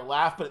 yeah, I gotta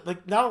laugh, but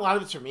like not a lot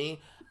of it's for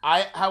me.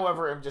 I,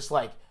 however, am just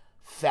like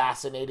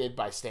fascinated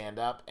by stand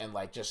up and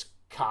like just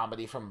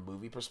comedy from a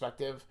movie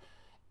perspective.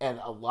 And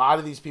a lot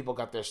of these people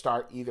got their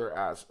start either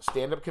as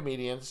stand up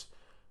comedians,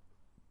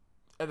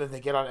 and then they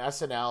get on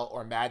SNL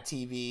or Mad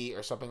TV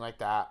or something like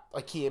that.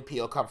 Like Key and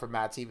Peele come from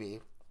Mad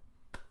TV.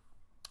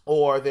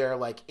 Or they're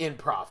like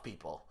improv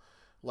people,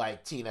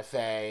 like Tina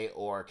Fey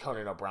or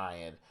Conan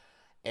O'Brien.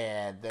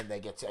 And then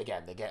they get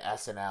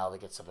SNL, they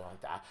get something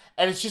like that.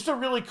 And it's just a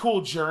really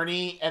cool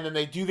journey. And then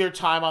they do their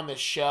time on this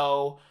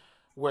show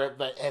where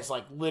it has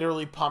like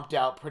literally pumped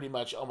out pretty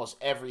much almost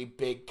every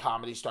big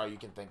comedy star you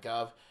can think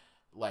of,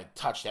 like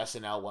touched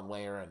SNL one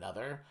way or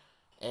another.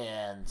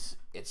 And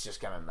it's just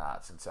kind of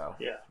nuts, and so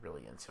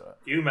really into it.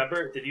 Do you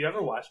remember? Did you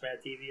ever watch Mad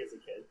TV as a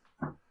kid?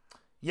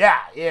 Yeah,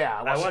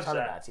 I watched a ton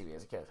of Mad TV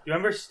as a kid. Do you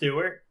remember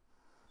Stewart?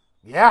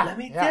 Yeah, let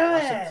me do it.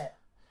 I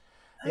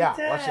watched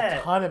a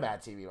ton of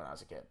Mad TV when I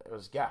was a kid. It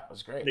was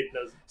great. Nick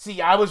knows.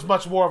 See, I was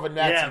much more of a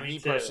Mad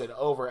TV person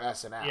over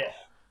SNL. Yeah,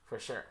 for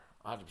sure,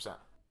 100%.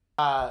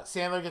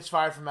 Sandler gets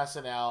fired from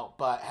SNL,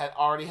 but had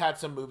already had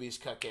some movies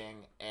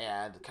cooking,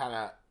 and kind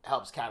of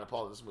helps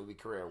catapult his movie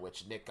career,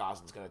 which Nick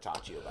Goslin's going to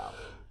talk to you about.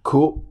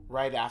 Cool.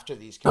 Right after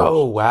these commercials.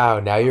 Oh, wow.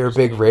 Now you're a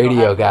big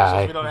radio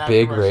guy.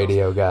 Big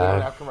radio guy. We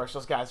don't have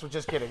commercials, guys. We're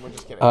just kidding.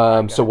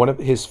 So one of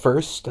his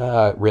first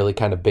really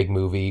kind of big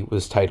movie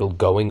was titled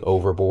Going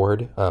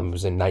Overboard. It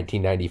was in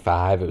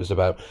 1995. It was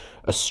about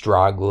a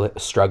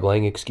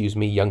struggling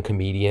young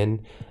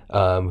comedian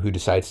who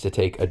decides to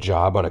take a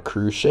job on a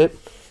cruise ship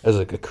as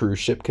like a cruise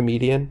ship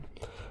comedian.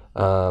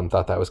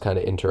 Thought that was kind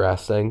of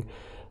interesting.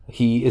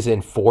 He is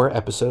in 4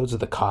 episodes of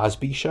The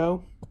Cosby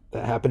Show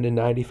that happened in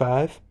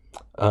 95.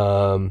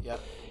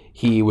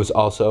 He was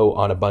also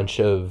on a bunch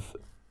of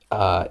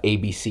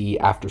ABC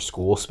after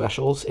school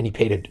specials, and he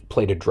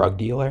played a drug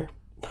dealer.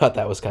 Thought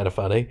that was kind of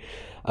funny.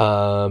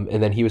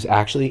 And then he was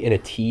actually in a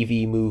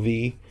TV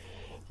movie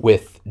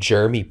with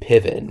Jeremy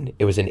Piven.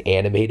 It was an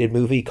animated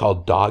movie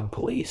called Dog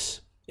Police.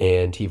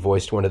 And he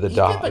voiced one of the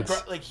dogs.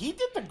 He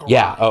did the grind.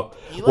 Yeah. Oh,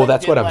 well,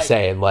 that's what I'm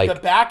saying. Like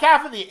the back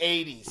half of the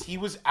 '80s, he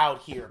was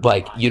out here.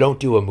 Like you don't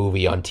do a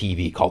movie on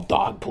TV called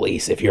Dog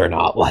Police if you're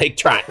not like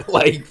trying.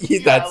 Like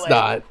that's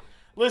not.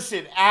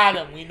 Listen,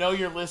 Adam. We know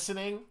you're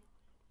listening.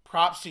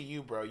 Props to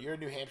you, bro. You're a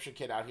New Hampshire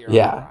kid out here.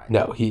 Yeah.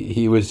 No,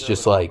 he was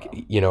just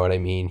like, you know what I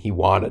mean. He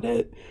wanted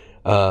it.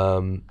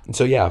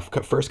 So yeah,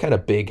 first kind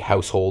of big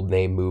household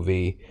name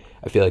movie,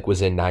 I feel like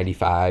was in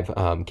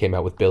 95, came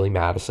out with Billy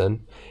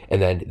Madison.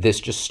 And then this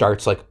just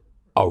starts like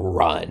a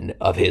run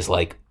of his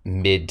like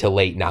mid to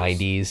late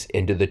 90s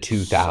into the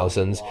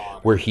 2000s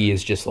where he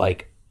is just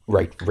like,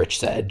 like Rich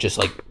said, just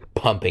like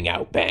pumping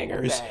out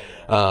bangers.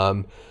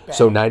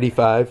 So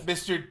 95.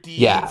 Mr. Deeds.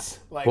 Yeah.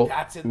 Like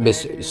that's in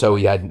there, so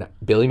he had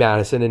Billy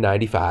Madison in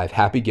 95,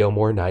 Happy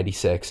Gilmore in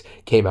 96,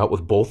 came out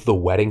with both The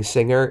Wedding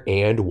Singer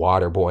and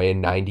Waterboy in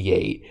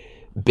 98.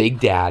 Big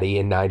Daddy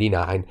in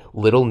 99,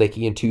 Little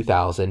Nicky in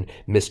 2000,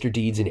 Mr.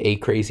 Deeds and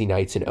 8 Crazy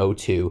Nights in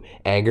 02,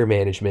 Anger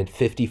Management,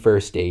 50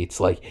 First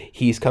Dates. Like,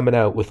 he's coming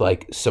out with,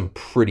 like, some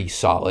pretty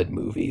solid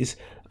movies.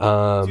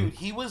 Dude,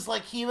 he was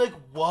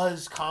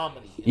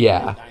comedy.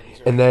 Yeah.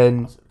 And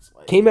then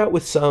came out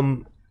with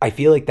some, I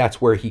feel like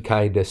that's where he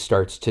kind of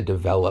starts to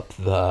develop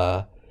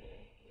the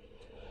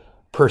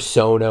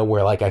persona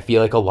where, like, I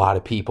feel like a lot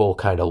of people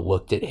kind of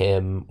looked at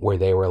him where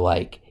they were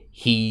like,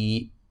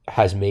 he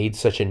has made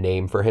such a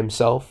name for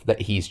himself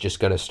that he's just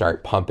going to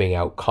start pumping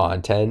out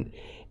content,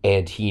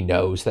 and he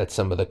knows that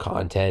some of the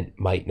content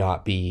might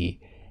not be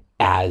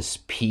as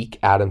peak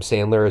Adam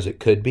Sandler as it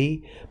could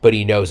be, but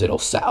he knows it'll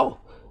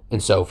sell.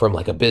 And so from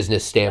like a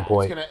business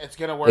standpoint, it's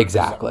gonna work.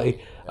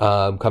 Exactly.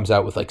 Comes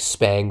out with like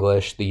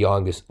Spanglish, The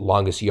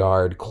Longest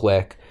Yard,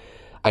 Click.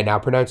 I Now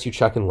Pronounce You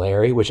Chuck and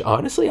Larry, which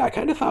honestly I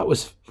kind of thought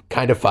was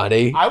kind of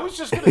funny. I was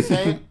just gonna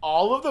say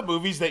all of the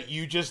movies that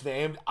you just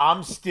named,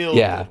 I'm still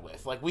good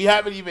with. Like we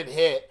haven't even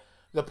hit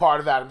the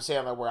part of Adam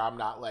Sandler where I'm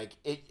not like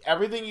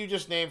everything you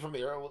just named from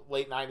the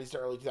late '90s to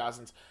early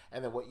 2000s,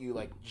 and then what you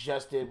like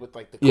just did with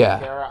like the Click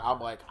era.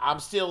 I'm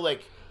still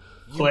like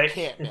you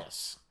can't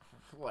miss.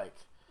 Like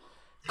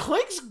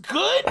Click's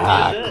good.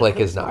 Click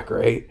is not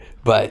great,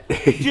 but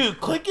dude,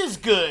 Click is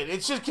good.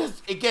 It's just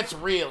because it gets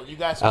real. You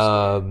guys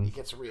are scared. It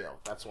gets real.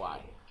 That's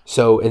why.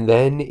 So, and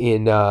then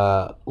in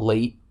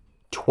late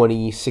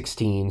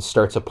 2016,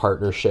 starts a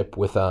partnership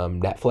with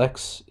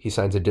Netflix. He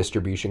signs a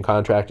distribution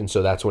contract, and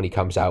so that's when he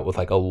comes out with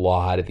like a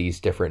lot of these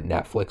different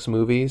Netflix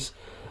movies.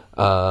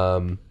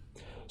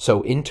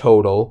 So in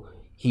total,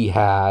 he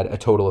had a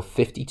total of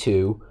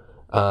 52.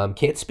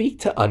 Can't speak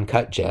to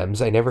Uncut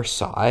Gems. I never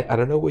saw it. I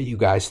don't know what you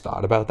guys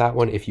thought about that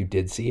one, if you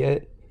did see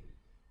it.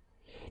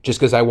 just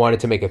because I wanted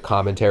to make a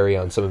commentary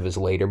on some of his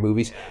later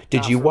movies.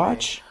 Did you for me.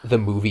 watch the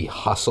movie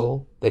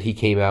Hustle that he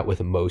came out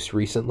with most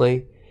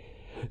recently?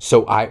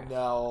 So No,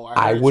 I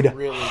I heard it's would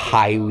really good,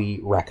 highly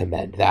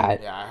recommend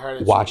that. Yeah, I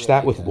heard it's Watch really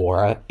that with good.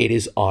 Laura. It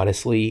is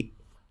honestly,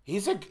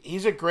 He's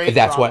a great.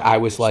 that's what drama I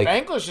was actor. like,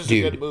 Spanglish is a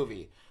dude, good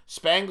movie.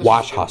 Spanglish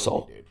watch is a good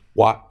Hustle. movie,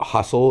 dude.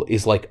 Hustle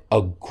is like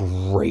a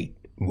great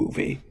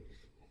movie.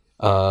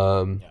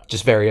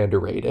 Just very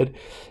underrated.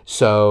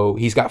 So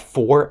he's got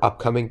 4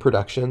 upcoming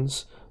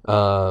productions.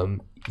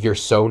 You're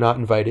So Not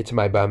Invited to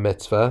My Bar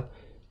Mitzvah,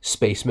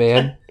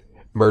 Spaceman,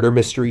 Murder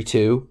Mystery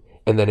 2,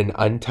 and then an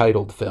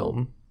untitled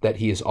film that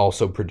he is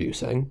also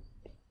producing.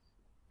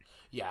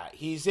 Yeah,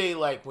 he's a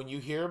like when you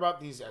hear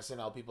about these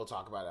SNL people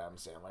talk about Adam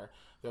Sandler,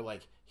 they're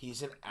like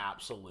he's an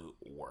absolute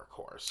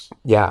workhorse.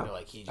 Yeah. They're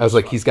like, I was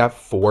like, he's got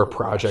 4 crushes.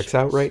 projects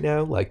out right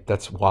now. Like,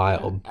 that's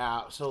wild.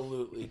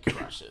 Absolutely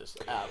crushes.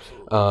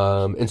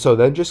 Absolutely. And so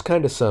then just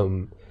kind of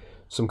some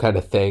kind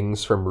of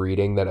things from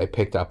reading that I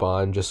picked up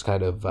on, just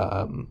kind of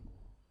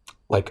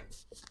like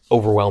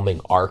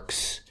overwhelming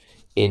arcs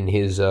in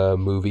his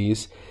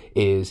movies,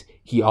 is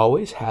he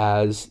always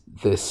has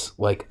this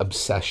like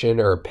obsession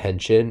or a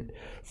penchant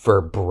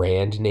for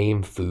brand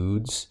name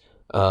foods.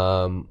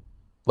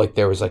 Like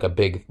there was like a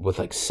big with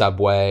like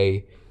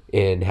Subway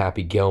in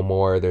Happy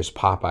Gilmore, there's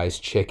Popeye's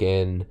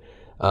chicken.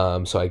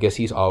 So I guess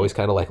he's always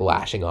kind of like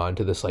lashing on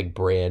to this like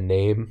brand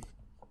name.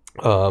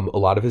 A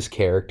lot of his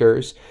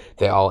characters,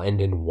 they all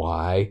end in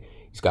Y.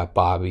 He's got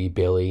Bobby,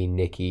 Billy,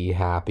 Nikki,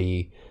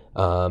 Happy.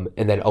 And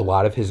then a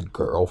lot of his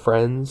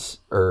girlfriends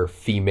or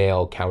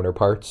female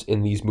counterparts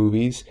in these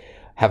movies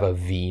have a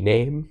V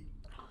name.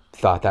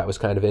 Thought that was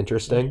kind of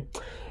interesting.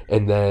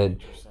 And then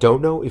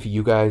don't know if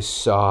you guys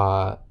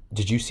saw,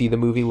 did you see the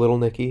movie Little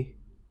Nicky?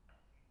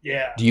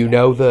 Yeah. Do you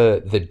know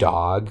the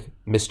dog,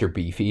 Mr.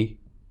 Beefy?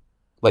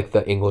 Like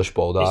the English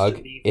bulldog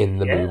Mr. Beefy, in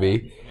the yeah.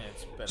 movie. Man,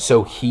 it's been a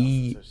So while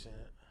since I've seen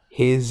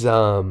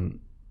it.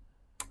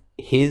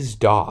 his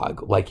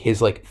dog, like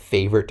his like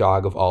favorite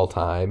dog of all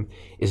time,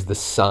 is the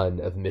son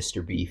of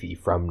Mr. Beefy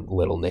from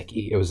Little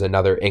Nicky. It was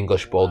another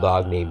English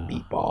bulldog named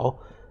Meatball.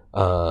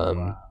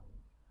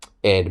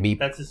 And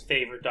That's his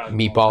favorite dog.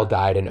 Meatball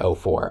died in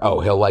 2004.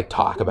 Oh, he'll like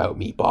talk about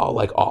Meatball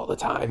like all the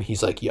time.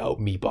 He's like, yo,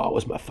 Meatball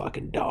was my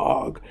fucking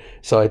dog.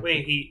 So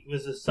Wait, he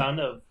was the son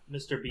of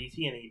Mr.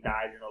 Beefy and he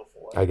died in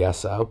 2004. I guess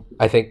so.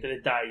 I think Did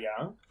it die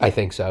young? I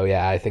think so.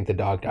 Yeah, I think the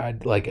dog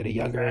died like at a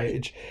younger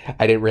age.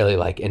 I didn't really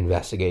like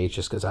investigate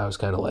just because I was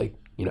kind of like,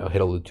 you know,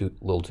 hit a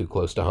little too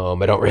close to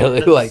home. I don't really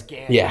That's a like,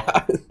 scandal.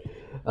 yeah.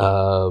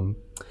 And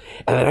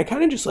then I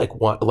kind of just like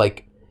want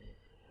like,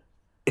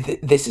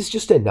 this is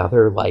just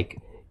another like,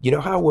 you know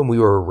how when we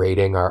were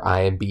rating our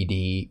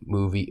IMDb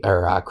movie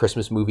or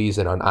Christmas movies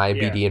and on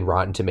IMDb and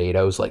Rotten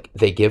Tomatoes, like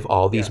they give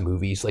all these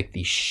movies like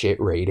these shit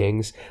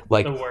ratings.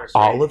 Like The worst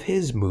all rating. of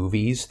his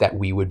movies that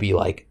we would be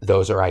like,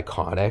 those are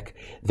iconic.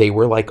 They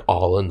were like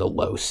all in the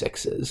low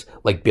 6s.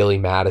 Like Billy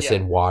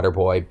Madison,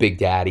 Waterboy, Big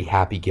Daddy,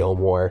 Happy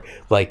Gilmore.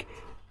 Like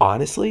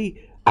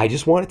honestly, I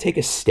just want to take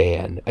a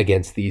stand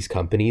against these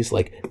companies.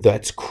 Like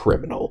that's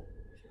criminal.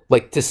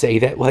 Like to say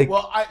that like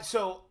Well,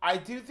 I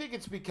do think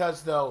it's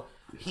because though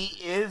he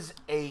is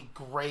a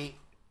great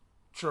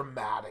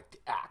dramatic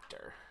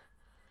actor.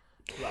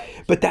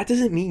 Like, but that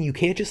doesn't mean you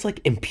can't just like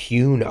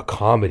impugn a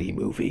comedy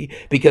movie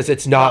because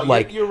it's not No,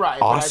 like you're right,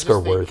 but I just Oscar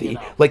think, worthy. you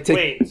know. Like to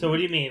Wait, so what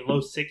do you mean? Low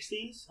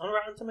 60s on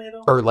Rotten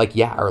Tomatoes? or like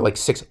or like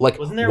 6 like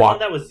Wasn't there one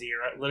that was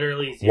zero?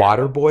 Literally 0%?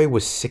 Waterboy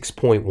was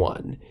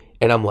 6.1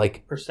 and I'm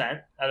like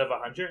Out of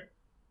 100?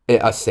 a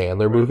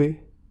Sandler movie?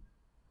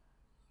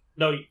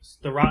 No,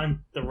 the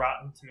Rotten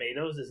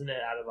Tomatoes, isn't it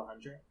out of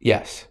 100?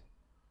 Yes.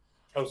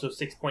 Oh, so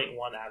 6.1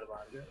 out of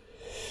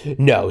 100?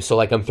 No, so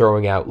like I'm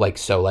throwing out like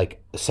so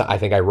I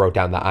think I wrote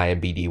down the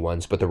IMDb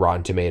ones, but the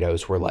Rotten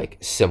Tomatoes were like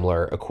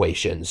similar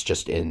equations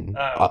just in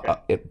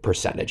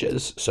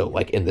percentages. So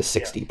like in the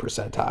 60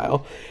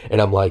 percentile.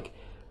 And I'm like,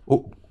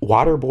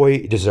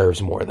 Waterboy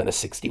deserves more than a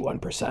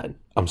 61%.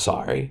 I'm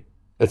sorry.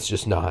 It's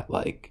just not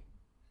like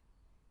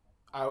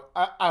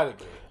I'd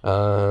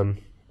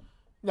agree.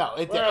 No,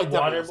 it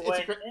definitely is.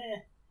 Waterboy?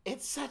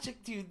 It's such a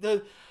dude.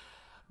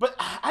 But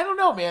I don't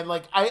know, man.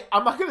 Like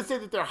I'm not gonna say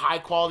that they're high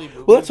quality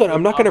movies. Well, that's what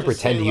I'm not going to I'll just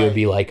pretend say, to you and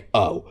be like,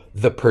 oh,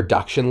 the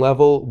production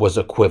level was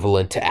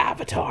equivalent to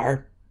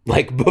Avatar,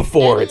 like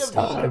before its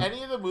time.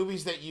 Any of the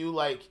movies that you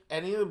like,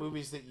 any of the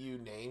movies that you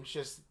named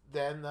just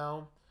then,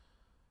 though,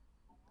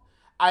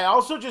 I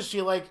also just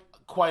feel like,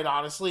 quite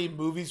honestly,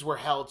 movies were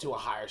held to a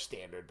higher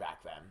standard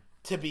back then.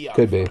 To be honest,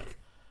 Could be.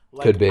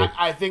 Like, Could be.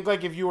 I think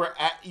like if you were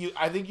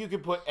I think you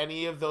could put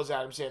any of those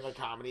Adam Sandler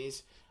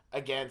comedies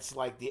against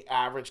like the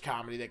average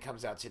comedy that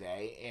comes out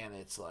today, and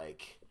it's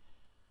like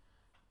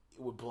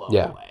it would blow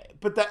away.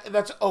 But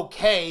that's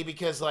okay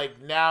because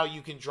like now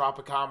you can drop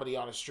a comedy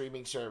on a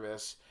streaming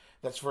service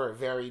that's for a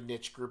very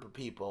niche group of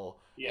people,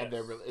 and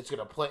it's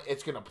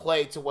gonna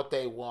play to what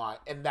they want,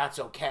 and that's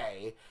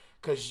okay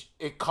because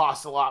it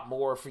costs a lot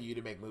more for you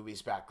to make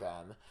movies back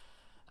then,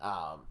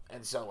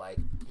 and so like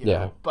you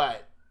know,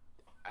 but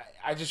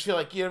I just feel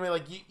like, you know what I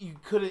mean? Like you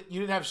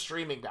didn't have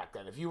streaming back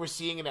then. If you were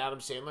seeing an Adam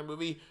Sandler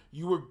movie,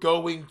 you were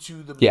going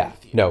to the movie theater.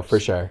 No, for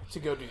sure. To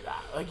go do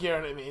that. Like, you know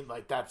what I mean?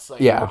 Like, that's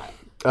like, yeah.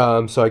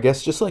 So I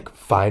guess just like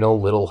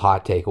final little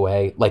hot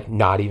takeaway, like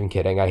not even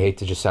kidding. I hate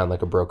to just sound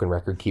like a broken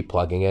record, keep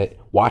plugging it.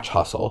 Watch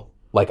Hustle.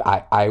 Like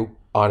I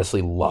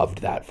honestly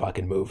loved that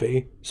fucking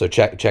movie. So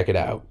check it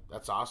out.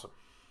 That's awesome.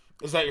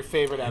 Is that your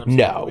favorite Adam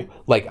Sandler movie?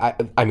 Like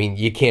I mean,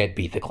 you can't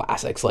beat the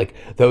classics. Like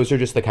those are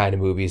just the kind of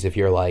movies if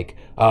you're like,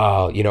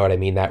 oh, you know what I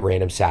mean, that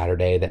random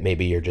Saturday that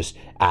maybe you're just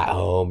at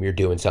home, you're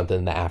doing something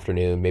in the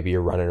afternoon, maybe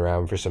you're running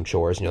around for some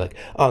chores and you're like,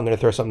 oh, I'm gonna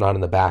throw something on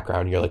in the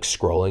background. You're like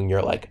scrolling,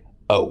 you're like,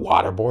 oh,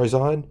 Waterboy's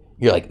on.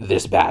 You're like,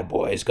 this bad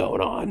boy is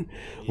going on.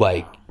 Yeah.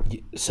 Like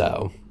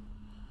so.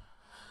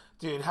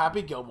 Dude,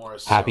 Happy Gilmore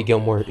is Happy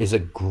Gilmore is a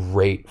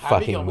great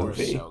fucking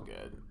movie. Is so good.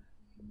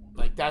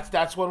 Like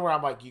that's one where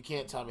I'm like, you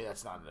can't tell me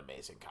that's not an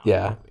amazing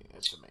comedy movie.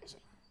 It's amazing.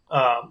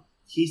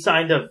 He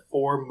signed a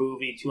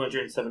 4-movie,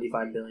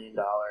 $275 million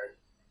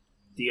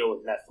deal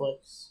with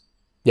Netflix.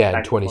 Yeah,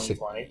 in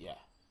 2020. Yeah.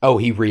 Oh,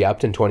 he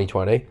re-upped in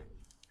 2020?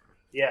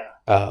 Yeah.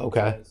 Oh,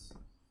 okay.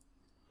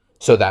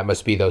 So that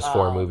must be those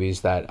 4 movies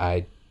that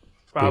I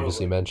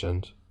previously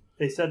mentioned.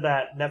 They said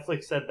that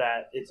Netflix said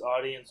that its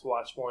audience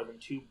watched more than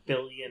 2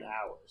 billion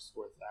hours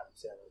worth of Adam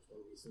Sandler's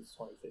movies since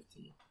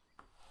 2015.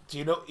 Do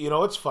you know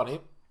what's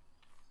funny?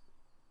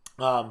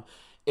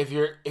 If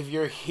you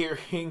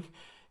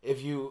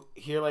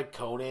hear like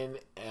Conan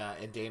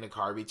and Dana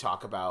Carvey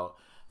talk about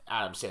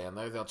Adam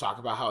Sandler, they'll talk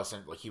about how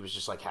like he was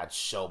just like had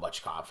so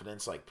much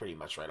confidence, like pretty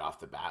much right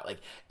off the bat. Like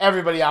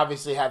everybody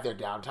obviously had their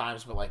down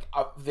times, but like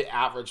the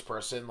average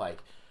person,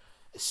 like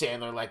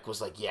Sandler, like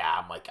was like,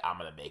 yeah, I'm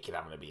gonna make it,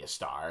 I'm gonna be a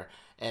star.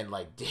 And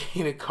like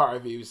Dana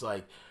Carvey was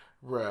like,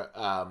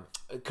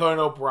 Conan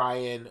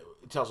O'Brien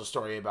tells a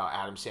story about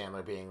Adam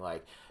Sandler being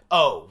like,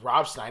 oh,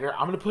 Rob Schneider,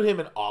 I'm going to put him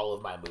in all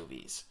of my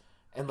movies.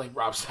 And, like,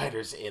 Rob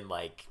Schneider's in,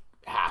 like,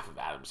 half of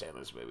Adam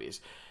Sandler's movies.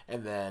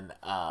 And then,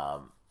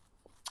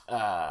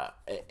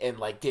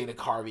 like, Dana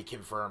Carvey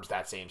confirms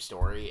that same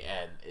story.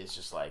 And it's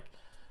just, like,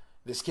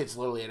 this kid's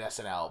literally in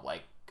SNL,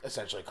 like,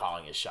 essentially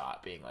calling his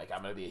shot, being like,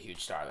 I'm going to be a huge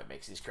star that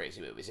makes these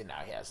crazy movies. And now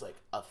he has, like,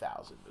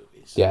 1,000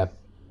 movies. Yeah.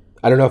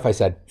 I don't know if I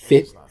said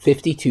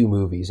 52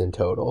 movies in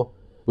total,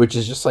 which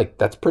is just, like,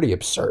 that's pretty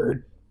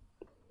absurd.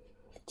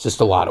 It's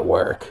just a lot of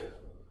work.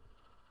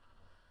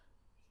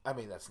 I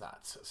mean, that's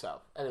nuts.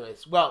 So,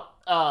 anyways, well,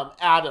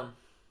 Adam,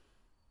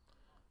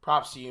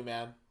 props to you,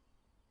 man.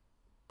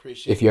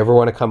 Appreciate it. If you ever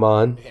want to come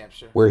on, New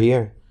Hampshire, we're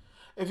here.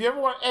 If you ever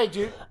want, hey,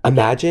 dude,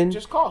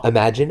 just call.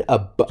 Imagine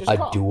a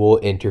dual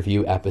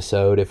interview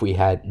episode if we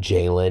had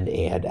Jalen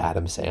and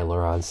Adam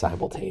Sandler on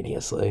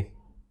simultaneously.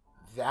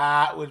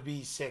 That would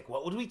be sick.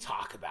 What would we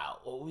talk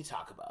about? We wouldn't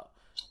talk about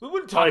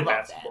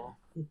basketball.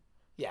 That.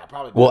 Yeah,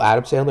 probably. Basketball. Well,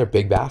 Adam Sandler,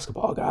 big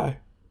basketball guy.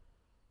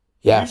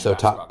 Yeah, so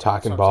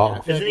talking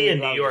ball. Isn't he a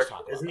New York?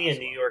 Isn't he a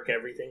New York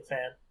everything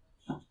fan?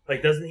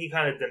 Like, doesn't he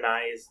kind of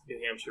deny his New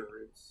Hampshire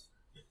roots?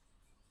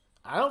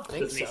 I don't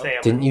think so.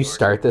 Didn't you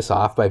start this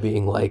off by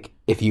being like,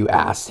 if you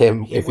asked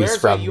him if he's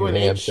from New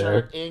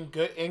Hampshire?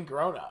 In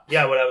Grown Ups.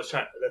 Yeah, that's what I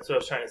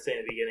was trying to say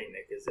in the beginning,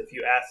 Nick. Is if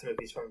you asked him if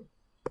he's from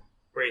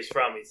where he's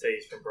from, he'd say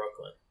he's from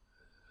Brooklyn.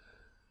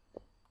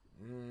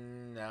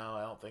 No,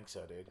 I don't think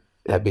so, dude.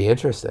 That'd be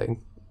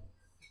interesting.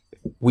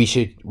 We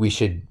should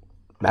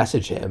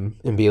message him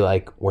and be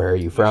like, where are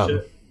you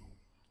from?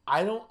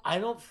 I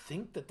don't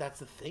think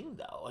that's a thing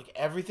though. Like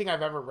everything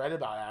I've ever read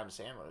about Adam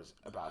Sandler is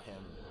about him.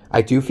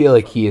 I do feel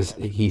like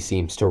he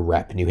seems to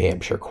rep New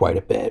Hampshire quite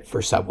a bit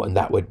for someone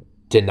that would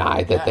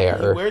deny that they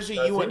are. He wears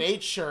a UNH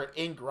shirt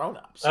in Grown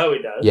Ups. Oh,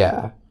 he does.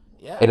 Yeah.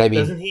 Yeah. And I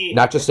mean,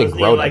 not just in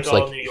Grown Ups,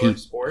 like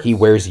he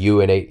wears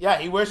UNH. Yeah,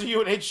 he wears a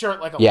UNH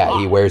shirt like a lot.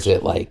 He wears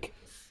it like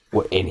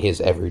in his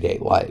everyday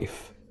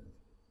life.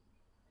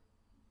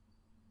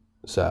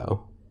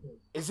 So.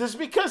 Is this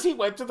because he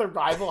went to the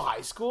rival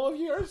high school of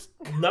yours?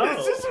 No.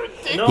 This is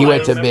ridiculous. He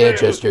went to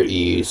Manchester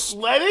East.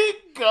 Let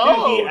it go.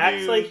 Dude, he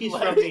acts like he's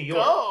from New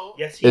York. Go.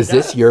 Yes, he does. Is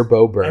this your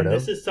Bo Burnham? And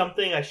this is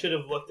something I should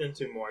have looked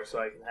into more so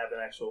I can have an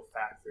actual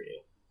fact for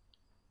you.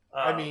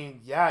 I mean,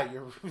 yeah,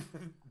 you're...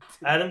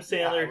 Adam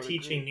Sandler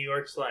teaching New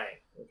York slang.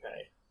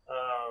 Okay.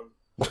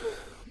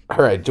 All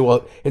right.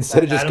 Well,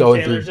 instead of just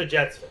going through...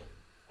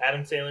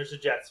 Adam Sandler's a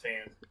Jets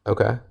fan.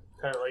 Okay.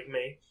 Kind of like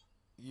me.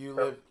 You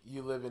live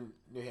in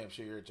New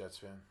Hampshire. You're a Jets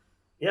fan.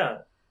 Yeah,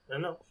 I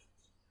know.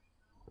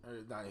 Or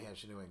not New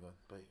Hampshire, New England,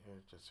 but you're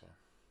a Jets fan.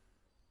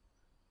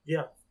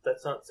 Yeah,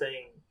 that's not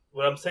saying.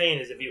 What I'm saying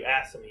is, if you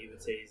ask him, he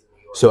would say he's in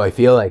New York. So I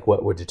feel like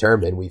what would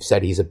determine. We've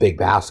said he's a big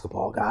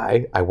basketball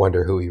guy. I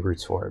wonder who he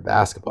roots for in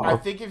basketball. I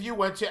think if you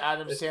went to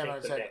Adam Sandler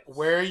and said,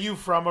 "Where are you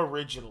from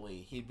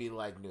originally?" he'd be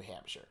like New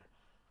Hampshire.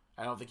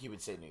 I don't think he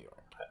would say New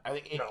York. I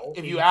think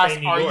if you ask,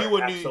 "Are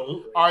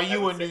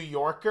you a New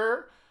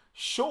Yorker?"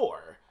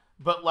 Sure.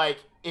 But, like,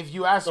 if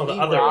you ask me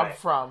where I'm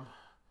from...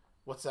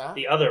 What's that?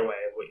 The other way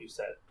of what you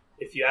said.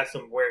 If you ask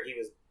him where he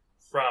was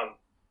from,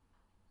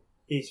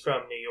 he's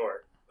from New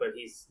York, but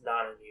he's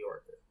not a New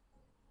Yorker.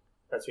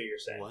 That's what you're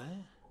saying. What?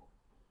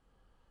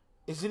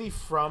 Isn't he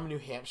from New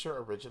Hampshire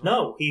originally?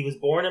 No, he was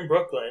born in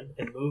Brooklyn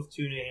and moved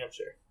to New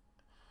Hampshire.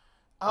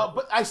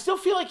 But I still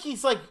feel like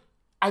he's like.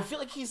 I feel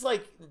like he's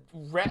like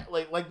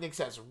Nick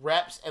says,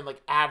 reps and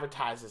like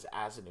advertises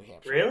as a New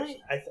Hampshire.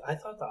 Really? I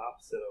thought the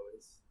opposite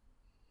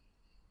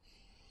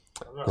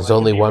always. There's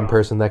only one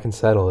person that can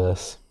settle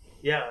this.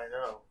 Yeah, I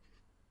know.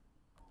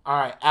 All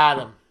right,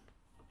 Adam.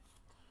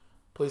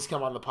 Please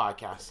come on the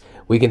podcast.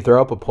 We can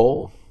throw up a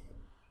poll.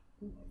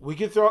 We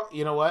can throw.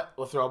 You know what?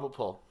 We'll throw up a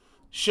poll.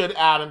 Should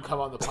Adam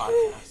come on the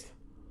podcast?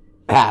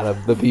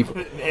 Adam, the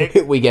people.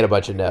 We get a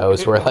bunch of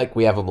no's. We're like,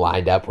 we have them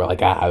lined up. We're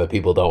like, the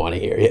people don't want to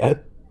hear you.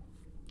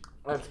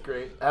 That's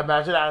great.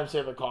 Imagine Adam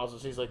Sandler calls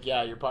us. He's like,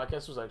 "Yeah, your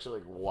podcast was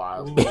actually like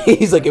wild."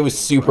 He's like, it was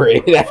super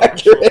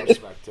inaccurate.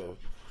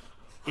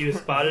 He was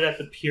spotted at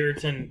the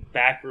Puritan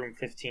back room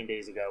 15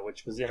 days ago,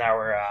 which was in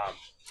our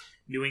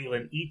New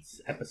England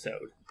Eats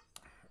episode.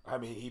 I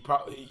mean, he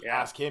probably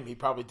asked him. He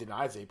probably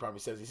denies it. He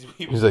probably says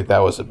he's like, that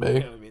wasn't me. You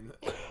know what I mean?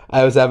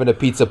 I was having a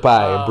pizza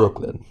pie in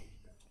Brooklyn.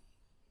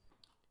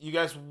 You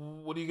guys,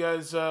 what do you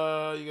guys?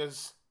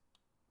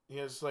 You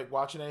guys like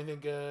watching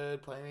anything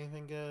good, playing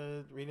anything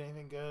good, reading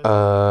anything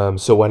good?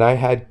 So when I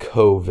had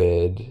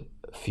COVID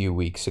a few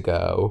weeks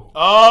ago.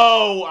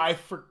 Oh, I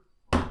forgot.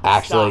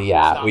 Actually,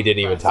 we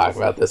didn't even talk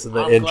about this in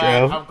the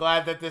intro. I'm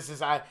glad that this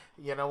is.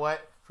 You know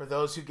what? For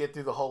those who get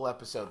through the whole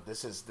episode,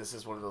 this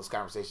is one of those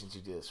conversations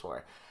you do this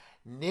for.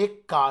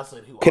 Nick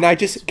Goslin, who can I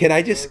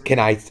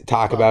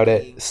talk about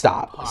it?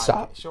 Stop.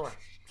 Sure.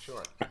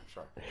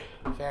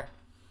 Fair.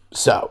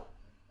 So,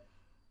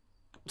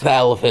 the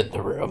elephant in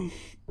the room.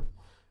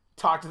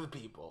 Talk to the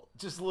people.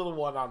 Just a little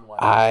one-on-one.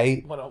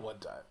 One-on-one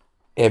time.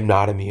 Am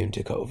not immune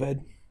to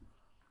COVID.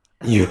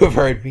 You have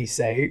heard me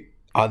say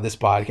on this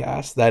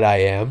podcast that I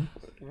am.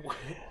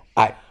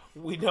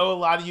 We know a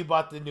lot of you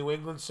bought the New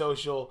England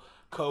Social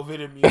COVID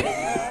immunity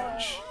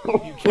launch.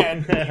 You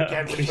can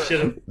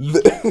return.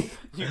 You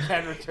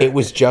can return. It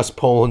was just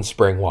Poland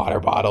Spring water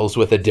bottles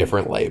with a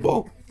different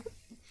label.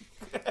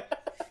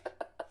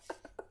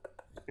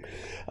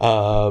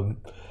 I'm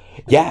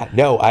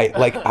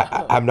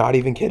not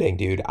even kidding,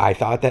 dude. I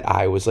thought that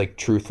I was like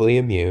truthfully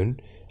immune.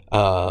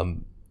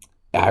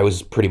 I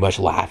was pretty much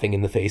laughing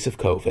in the face of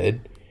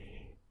COVID.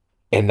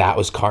 And that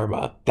was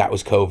karma. That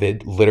was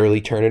COVID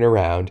literally turning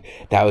around.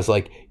 That was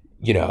like,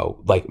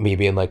 like me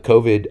being like,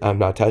 COVID, I'm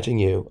not touching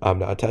you. I'm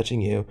not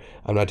touching you.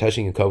 I'm not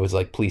touching you. COVID's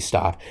like, please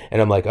stop.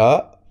 And I'm like,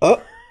 come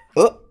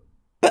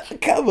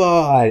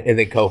on. And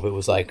then COVID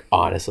was like,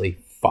 honestly,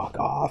 fuck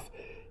off.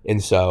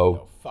 And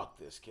so fuck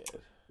this kid.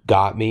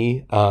 Got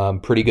me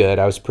pretty good.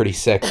 I was pretty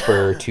sick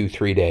for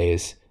 2-3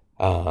 days.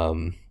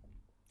 And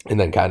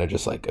then kind of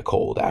just like a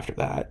cold after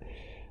that.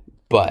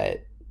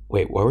 But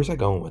wait, where was I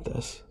going with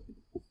this?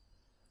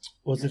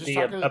 Was it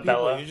the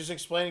Abella? You're just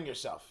explaining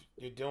yourself.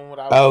 You're doing what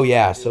I was. Oh,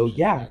 yeah. So,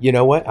 yeah, you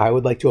know what? I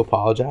would like to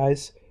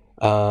apologize.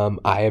 I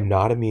am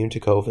not immune to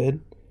COVID.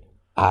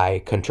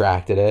 I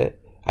contracted it.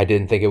 I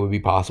didn't think it would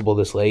be possible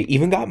this late.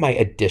 Even got my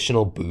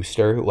additional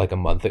booster like a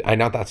month ago. I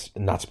know that's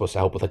not supposed to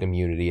help with like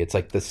immunity. It's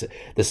like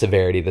the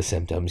severity of the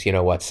symptoms. You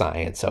know what?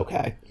 Science.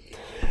 Okay.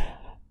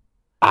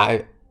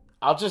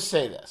 I'll just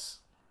say this.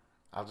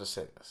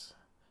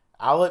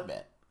 I'll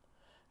admit,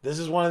 this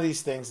is one of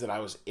these things that I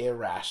was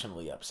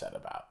irrationally upset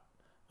about.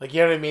 Like,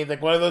 you know what I mean?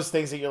 Like, one of those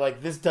things that you're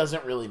like, this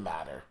doesn't really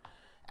matter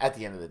at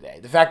the end of the day.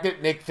 The fact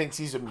that Nick thinks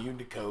he's immune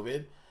to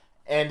COVID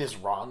and is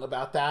wrong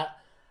about that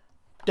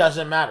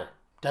doesn't matter.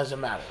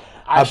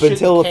 Up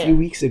until a few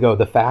weeks ago,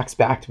 the facts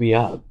backed me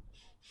up.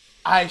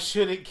 I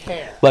shouldn't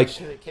care.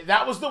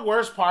 That was the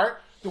worst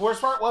part. The worst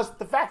part was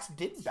the facts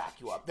didn't back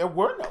you up. There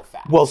were no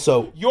facts. Well,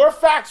 so your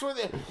facts were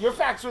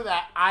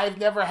that I've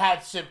never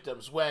had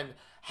symptoms when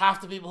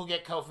half the people who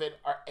get COVID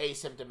are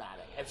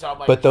asymptomatic. And so I'm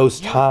like, but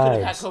those you times,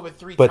 could have had COVID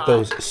 3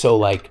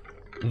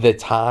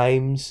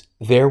 times.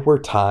 There were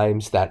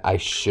times that I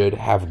should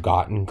have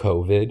gotten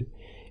COVID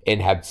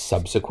and have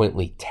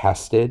subsequently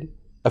tested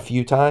a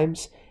few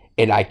times,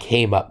 and I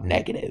came up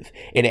negative.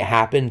 And it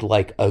happened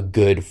like a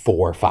good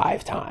 4 or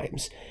 5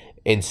 times.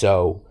 And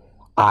so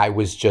I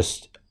was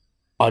just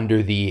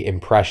under the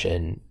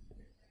impression,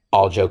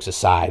 all jokes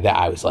aside, that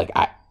I was like,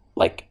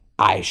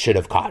 I should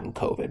have caught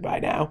COVID by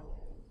now.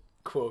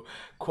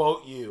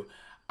 Quote you.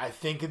 I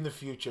think in the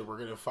future we're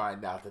gonna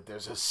find out that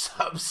there's a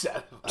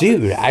subset of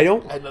dude. I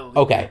don't.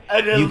 Okay,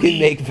 you can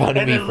make fun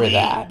of me for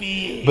that,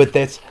 but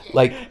that's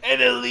like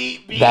an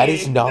elite being. That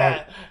is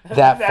not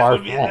that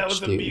far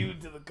fetched,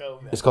 dude.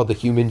 It's called the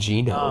human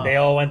genome. They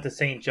all went to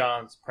St.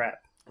 John's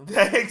Prep.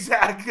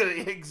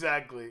 Exactly.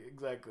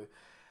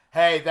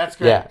 Hey, that's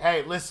great. Yeah.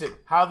 Hey, listen,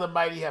 how the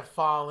mighty have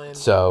fallen.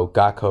 So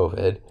got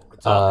COVID.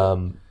 It's all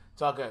good.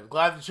 It's all good.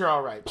 Glad that you're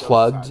all right.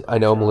 Plugged. I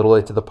know I'm a little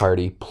late to the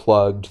party.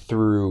 Plugged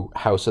through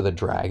House of the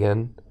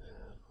Dragon.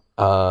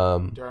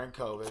 During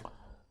COVID.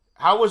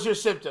 How was your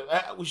symptom?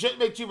 We shouldn't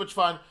make too much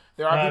fun.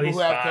 There are people who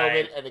have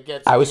COVID and it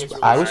gets. I was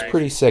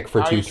pretty sick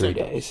for 2-3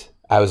 days.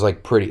 I was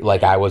like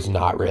I was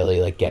not really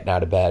like getting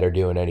out of bed or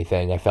doing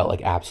anything. I felt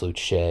like absolute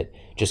shit.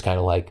 Just kind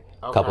of like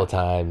a couple of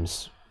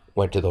times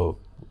went to the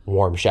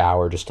warm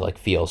shower just to like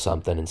feel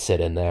something and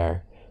sit in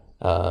there.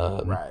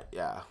 Right.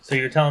 Yeah. So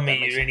you're telling me That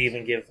you makes didn't sense.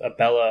 even give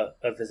Abella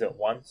a visit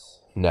once?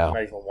 No.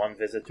 Not even one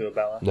visit to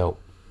Abella? Nope.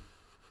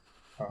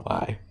 Oh.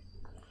 Why?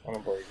 I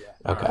don't believe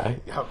you. Okay.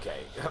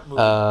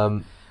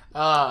 Okay.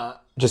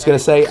 Just gonna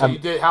say, so you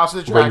did House of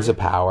the Dragon. Rings of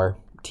Power.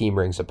 Team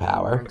Rings of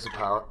Power. Rings of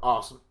Power.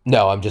 Awesome.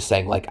 No, I'm just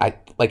saying, like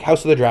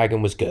House of the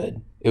Dragon was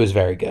good. It was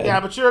very good. Yeah,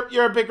 but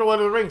you're a big Lord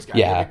of the Rings guy.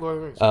 You're a Yeah. big Lord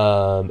of the Rings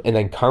guy. And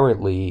then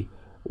currently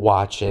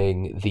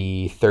watching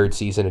the third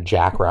season of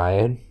Jack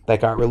Ryan that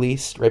got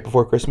released right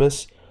before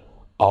Christmas.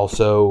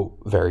 Also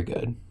very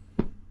good.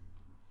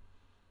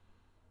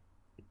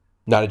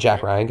 Not a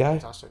Jack Ryan guy?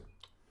 Fantastic.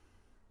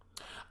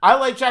 I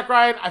like Jack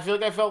Ryan. I feel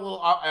like I felt a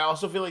little. I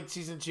also feel like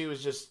season 2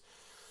 is just.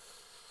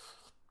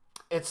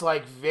 It's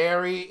like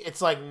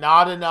It's like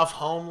not enough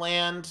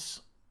Homeland.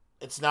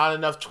 It's not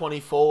enough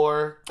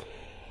 24.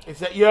 It's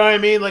that, you know what I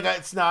mean? Like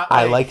it's not.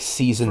 I like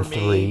season for me-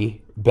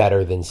 3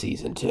 better than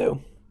season 2.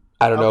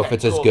 I don't know if Okay,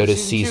 it's as cool. good as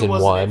Season 2 season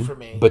wasn't it 1, for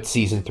me. but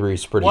season 3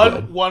 is pretty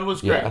good. One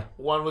was great. Yeah.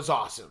 One was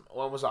awesome.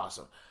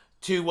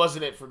 2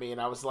 wasn't it for me,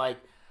 and I was like,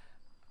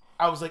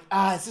 is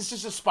this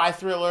just a spy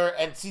thriller?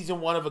 And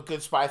season 1 of a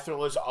good spy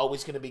thriller is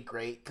always going to be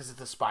great because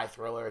it's a spy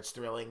thriller. It's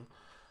thrilling.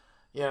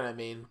 You know what I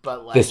mean?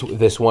 But like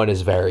This one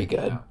is very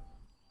good.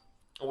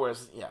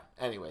 whereas, yeah.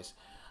 Anyways,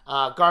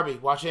 Garby,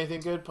 watch anything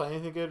good? Play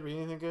anything good? Read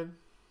anything good?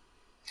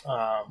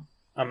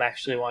 I'm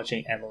actually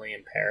watching Emily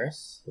in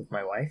Paris with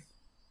my wife.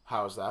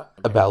 How is that?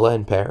 Abella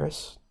in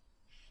Paris?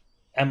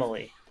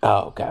 Emily.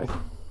 Oh, okay.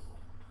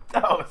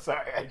 Oh,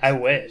 sorry. I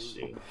wish,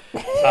 dude.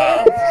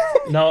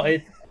 No,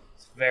 it's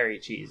very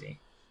cheesy,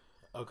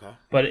 Okay.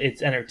 but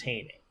it's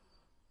entertaining.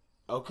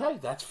 Okay,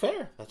 that's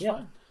fair. That's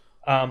Yeah.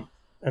 fine.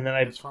 And then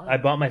That's fine. I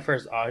bought my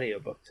first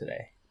audiobook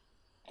today.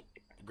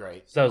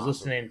 Great. So I was Awesome.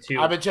 listening to.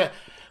 I've been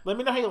let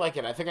me know how you like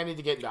it. I think I need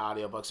to get into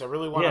audiobooks. I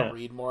really want to Yeah.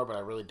 read more, but I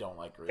really don't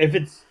like reading. If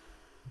it's,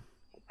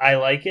 I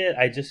like it.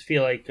 I just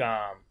feel like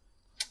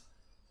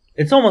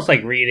it's almost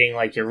like reading.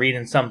 Like you're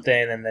reading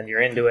something, and then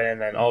you're into it, and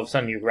then all of a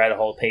sudden you've read a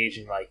whole page,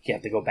 and like you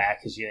have to go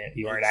back because you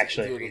weren't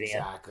actually Dude, reading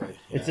exactly. it.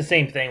 It's the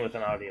same thing with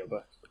an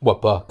audiobook.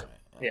 What book?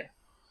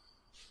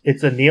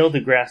 It's a Neil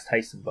deGrasse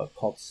Tyson book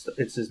called.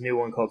 It's his new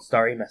one called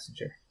Starry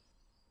Messenger.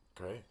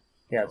 Great.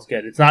 Yeah, it's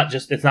good. It's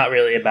not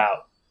really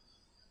about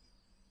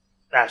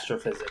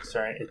astrophysics,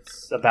 right?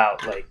 It's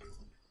about like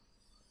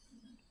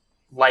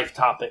life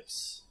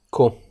topics,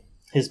 Cool.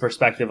 his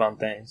perspective on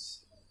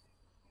things,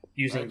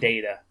 using Right.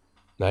 data.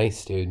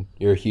 Nice, dude.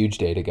 You're a huge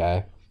data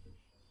guy.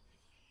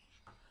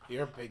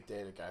 You're a big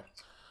data guy.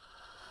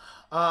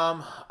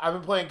 I've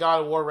been playing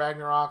God of War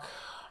Ragnarok.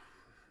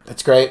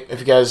 It's great. If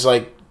you guys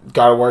like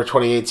God of War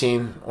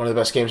 2018, one of the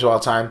best games of all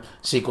time.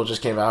 Sequel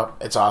just came out.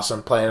 It's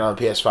awesome. Playing it on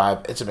the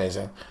PS5. It's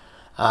amazing.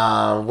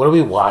 What are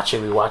we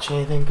watching? We watching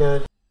anything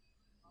good?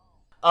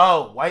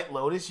 Oh, White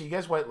Lotus. You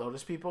guys White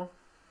Lotus people?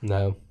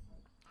 No.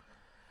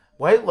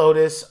 White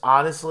Lotus,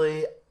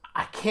 honestly,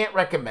 I can't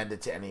recommend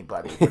it to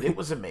anybody, but it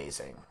was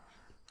amazing.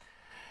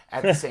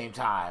 At the same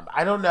time,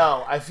 I don't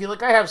know. I feel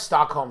like I have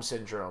Stockholm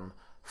Syndrome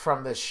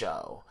from this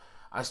show.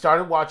 I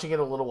started watching it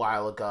a little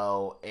while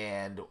ago,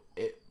 and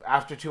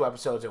after 2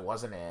 episodes, it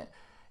wasn't it.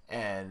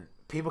 And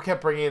people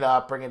kept bringing it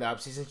up.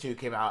 Season 2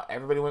 came out.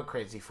 Everybody went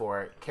crazy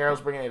for it.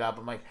 Carol's bringing it up.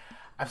 I'm like,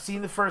 I've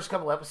seen the first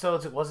couple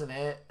episodes. It wasn't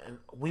it. And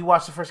we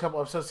watched the first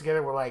couple episodes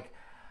together. We're like,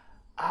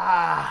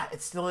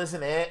 it still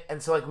isn't it.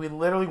 And so, like, we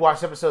literally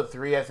watched episode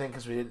 3, I think,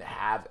 because we didn't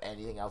have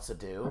anything else to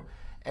do.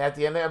 And at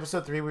the end of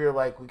episode 3, we were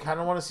like, we kind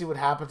of want to see what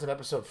happens in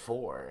episode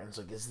 4. And it's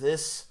like, is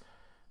this,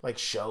 like,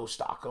 show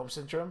Stockholm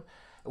Syndrome?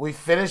 We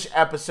finished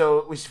like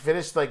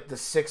the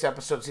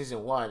 6-episode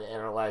season 1,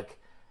 and we're like,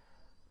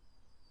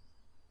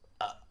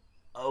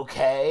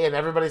 okay. And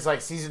everybody's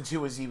like, season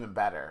 2 is even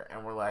better.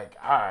 And we're like,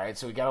 all right,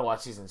 so we got to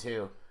watch season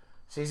 2.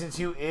 Season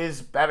 2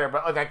 is better,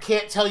 but like I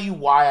can't tell you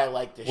why I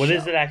like this show. What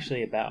is it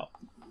actually about?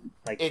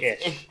 Like,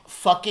 It's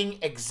fucking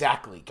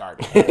exactly,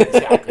 Garby.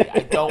 Exactly. I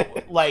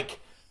don't like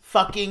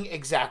fucking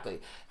exactly.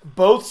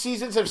 Both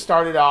seasons have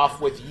started off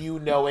with you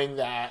knowing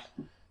that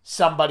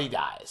somebody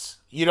dies.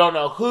 You don't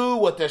know who,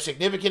 what their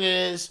significance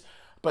is,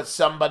 but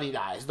somebody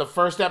dies. The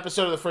first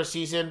episode of the first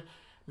season,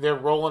 they're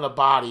rolling a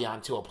body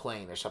onto a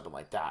plane or something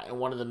like that, and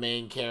one of the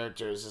main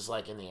characters is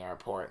like in the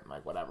airport and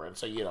like whatever. And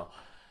so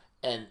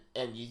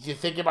and you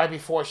think it might be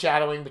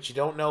foreshadowing, but you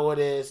don't know what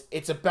it is.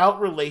 It's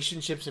about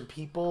relationships and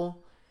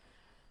people,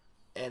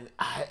 and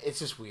it's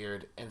just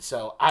weird. And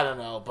so I don't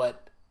know,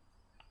 but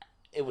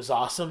it was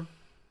awesome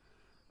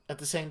at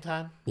the same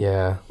time.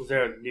 Yeah. Was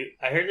there a new?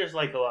 I heard there's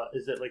like a lot.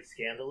 Is it like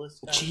scandalous?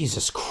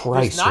 Jesus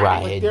Christ, not, like,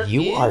 Ryan. there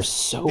You is- are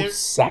so there-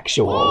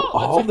 sexual Whoa,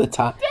 all that's the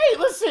time. Hey,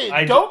 listen! what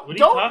are you Don't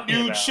talking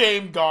nude about?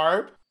 shame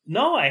Garb.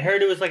 No, I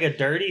heard it was like a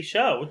dirty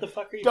show. What the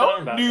fuck are you talking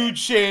Don't about? nude man?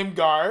 shame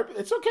Garb.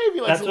 It's okay if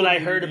you like. That's some what I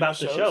nude heard about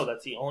the shows. show.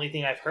 That's the only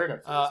thing I've heard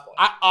up to this point.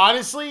 I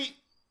honestly,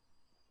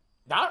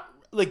 not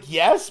like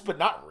yes, but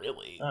not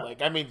really. Oh.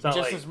 Like I mean, It's not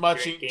just like as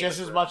much, Game of just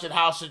as Thrones. much in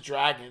House of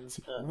Dragons.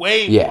 Oh.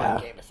 Way more Yeah.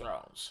 in Game of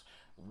Thrones.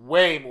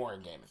 Way more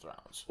in Game of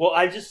Thrones. Well,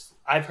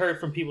 I've heard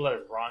from people that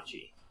it's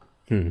raunchy.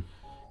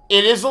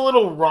 It is a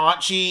little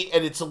raunchy,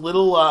 and it's a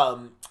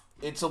little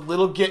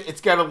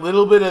it's got a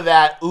little bit of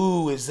that,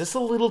 ooh, is this a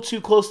little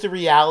too close to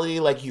reality,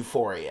 like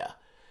Euphoria,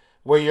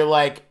 where you're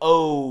like,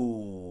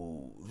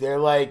 oh, they're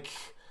like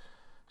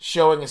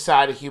showing a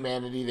side of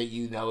humanity that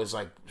you know is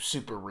like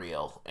super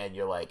real, and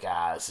you're like,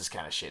 this is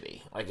kind of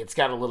shitty. Like, it's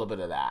got a little bit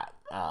of that.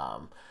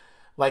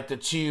 Like the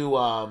two,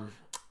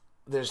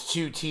 there's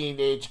two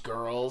teenage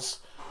girls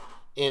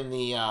in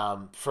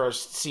the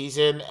first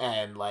season,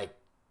 and like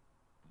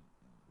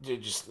they're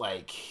just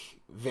like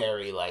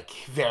very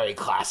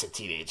classic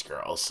teenage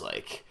girls,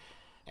 like,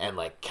 and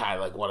like kind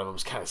of like one of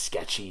them's kind of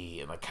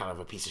sketchy and like kind of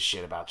a piece of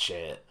shit about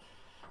shit,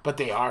 but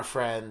they are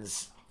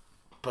friends,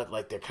 but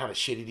like they're kind of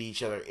shitty to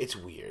each other. It's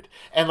weird,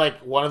 and like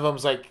one of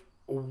them's like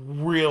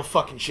real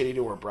fucking shitty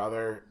to her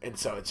brother, and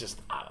so it's just,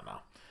 I don't know.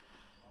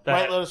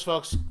 White Lotus,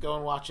 folks, go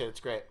and watch it. It's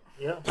great.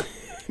 Yeah.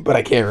 But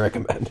I can't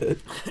recommend it.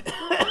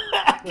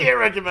 I can't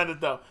recommend it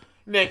though.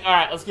 Nick, all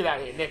right, let's get out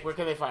of here. Nick, where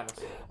can they find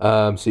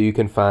us? So you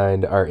can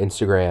find our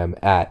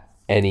Instagram at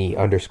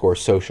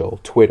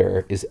any_social.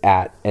 Twitter is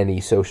at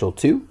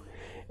anysocial2.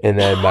 And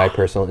then my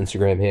personal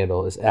Instagram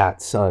handle is at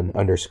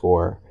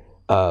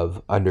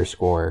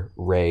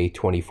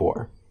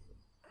son_of_Ray24.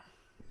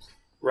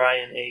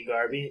 Ryan A.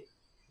 Garby.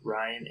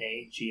 Ryan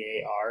A.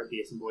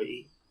 G-A-R-B as in boy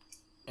E.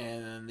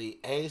 And the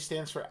A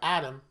stands for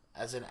Adam,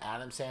 as in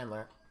Adam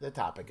Sandler, the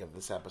topic of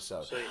this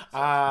episode. Sweet.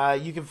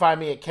 You can find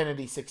me at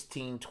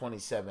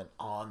Kennedy1627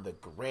 on the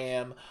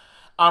gram.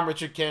 I'm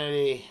Richard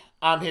Kennedy.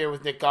 I'm here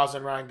with Nick Goss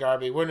and Ryan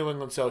Garby. We're New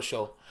England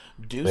Social.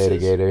 Deuces. Later,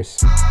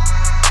 Gators.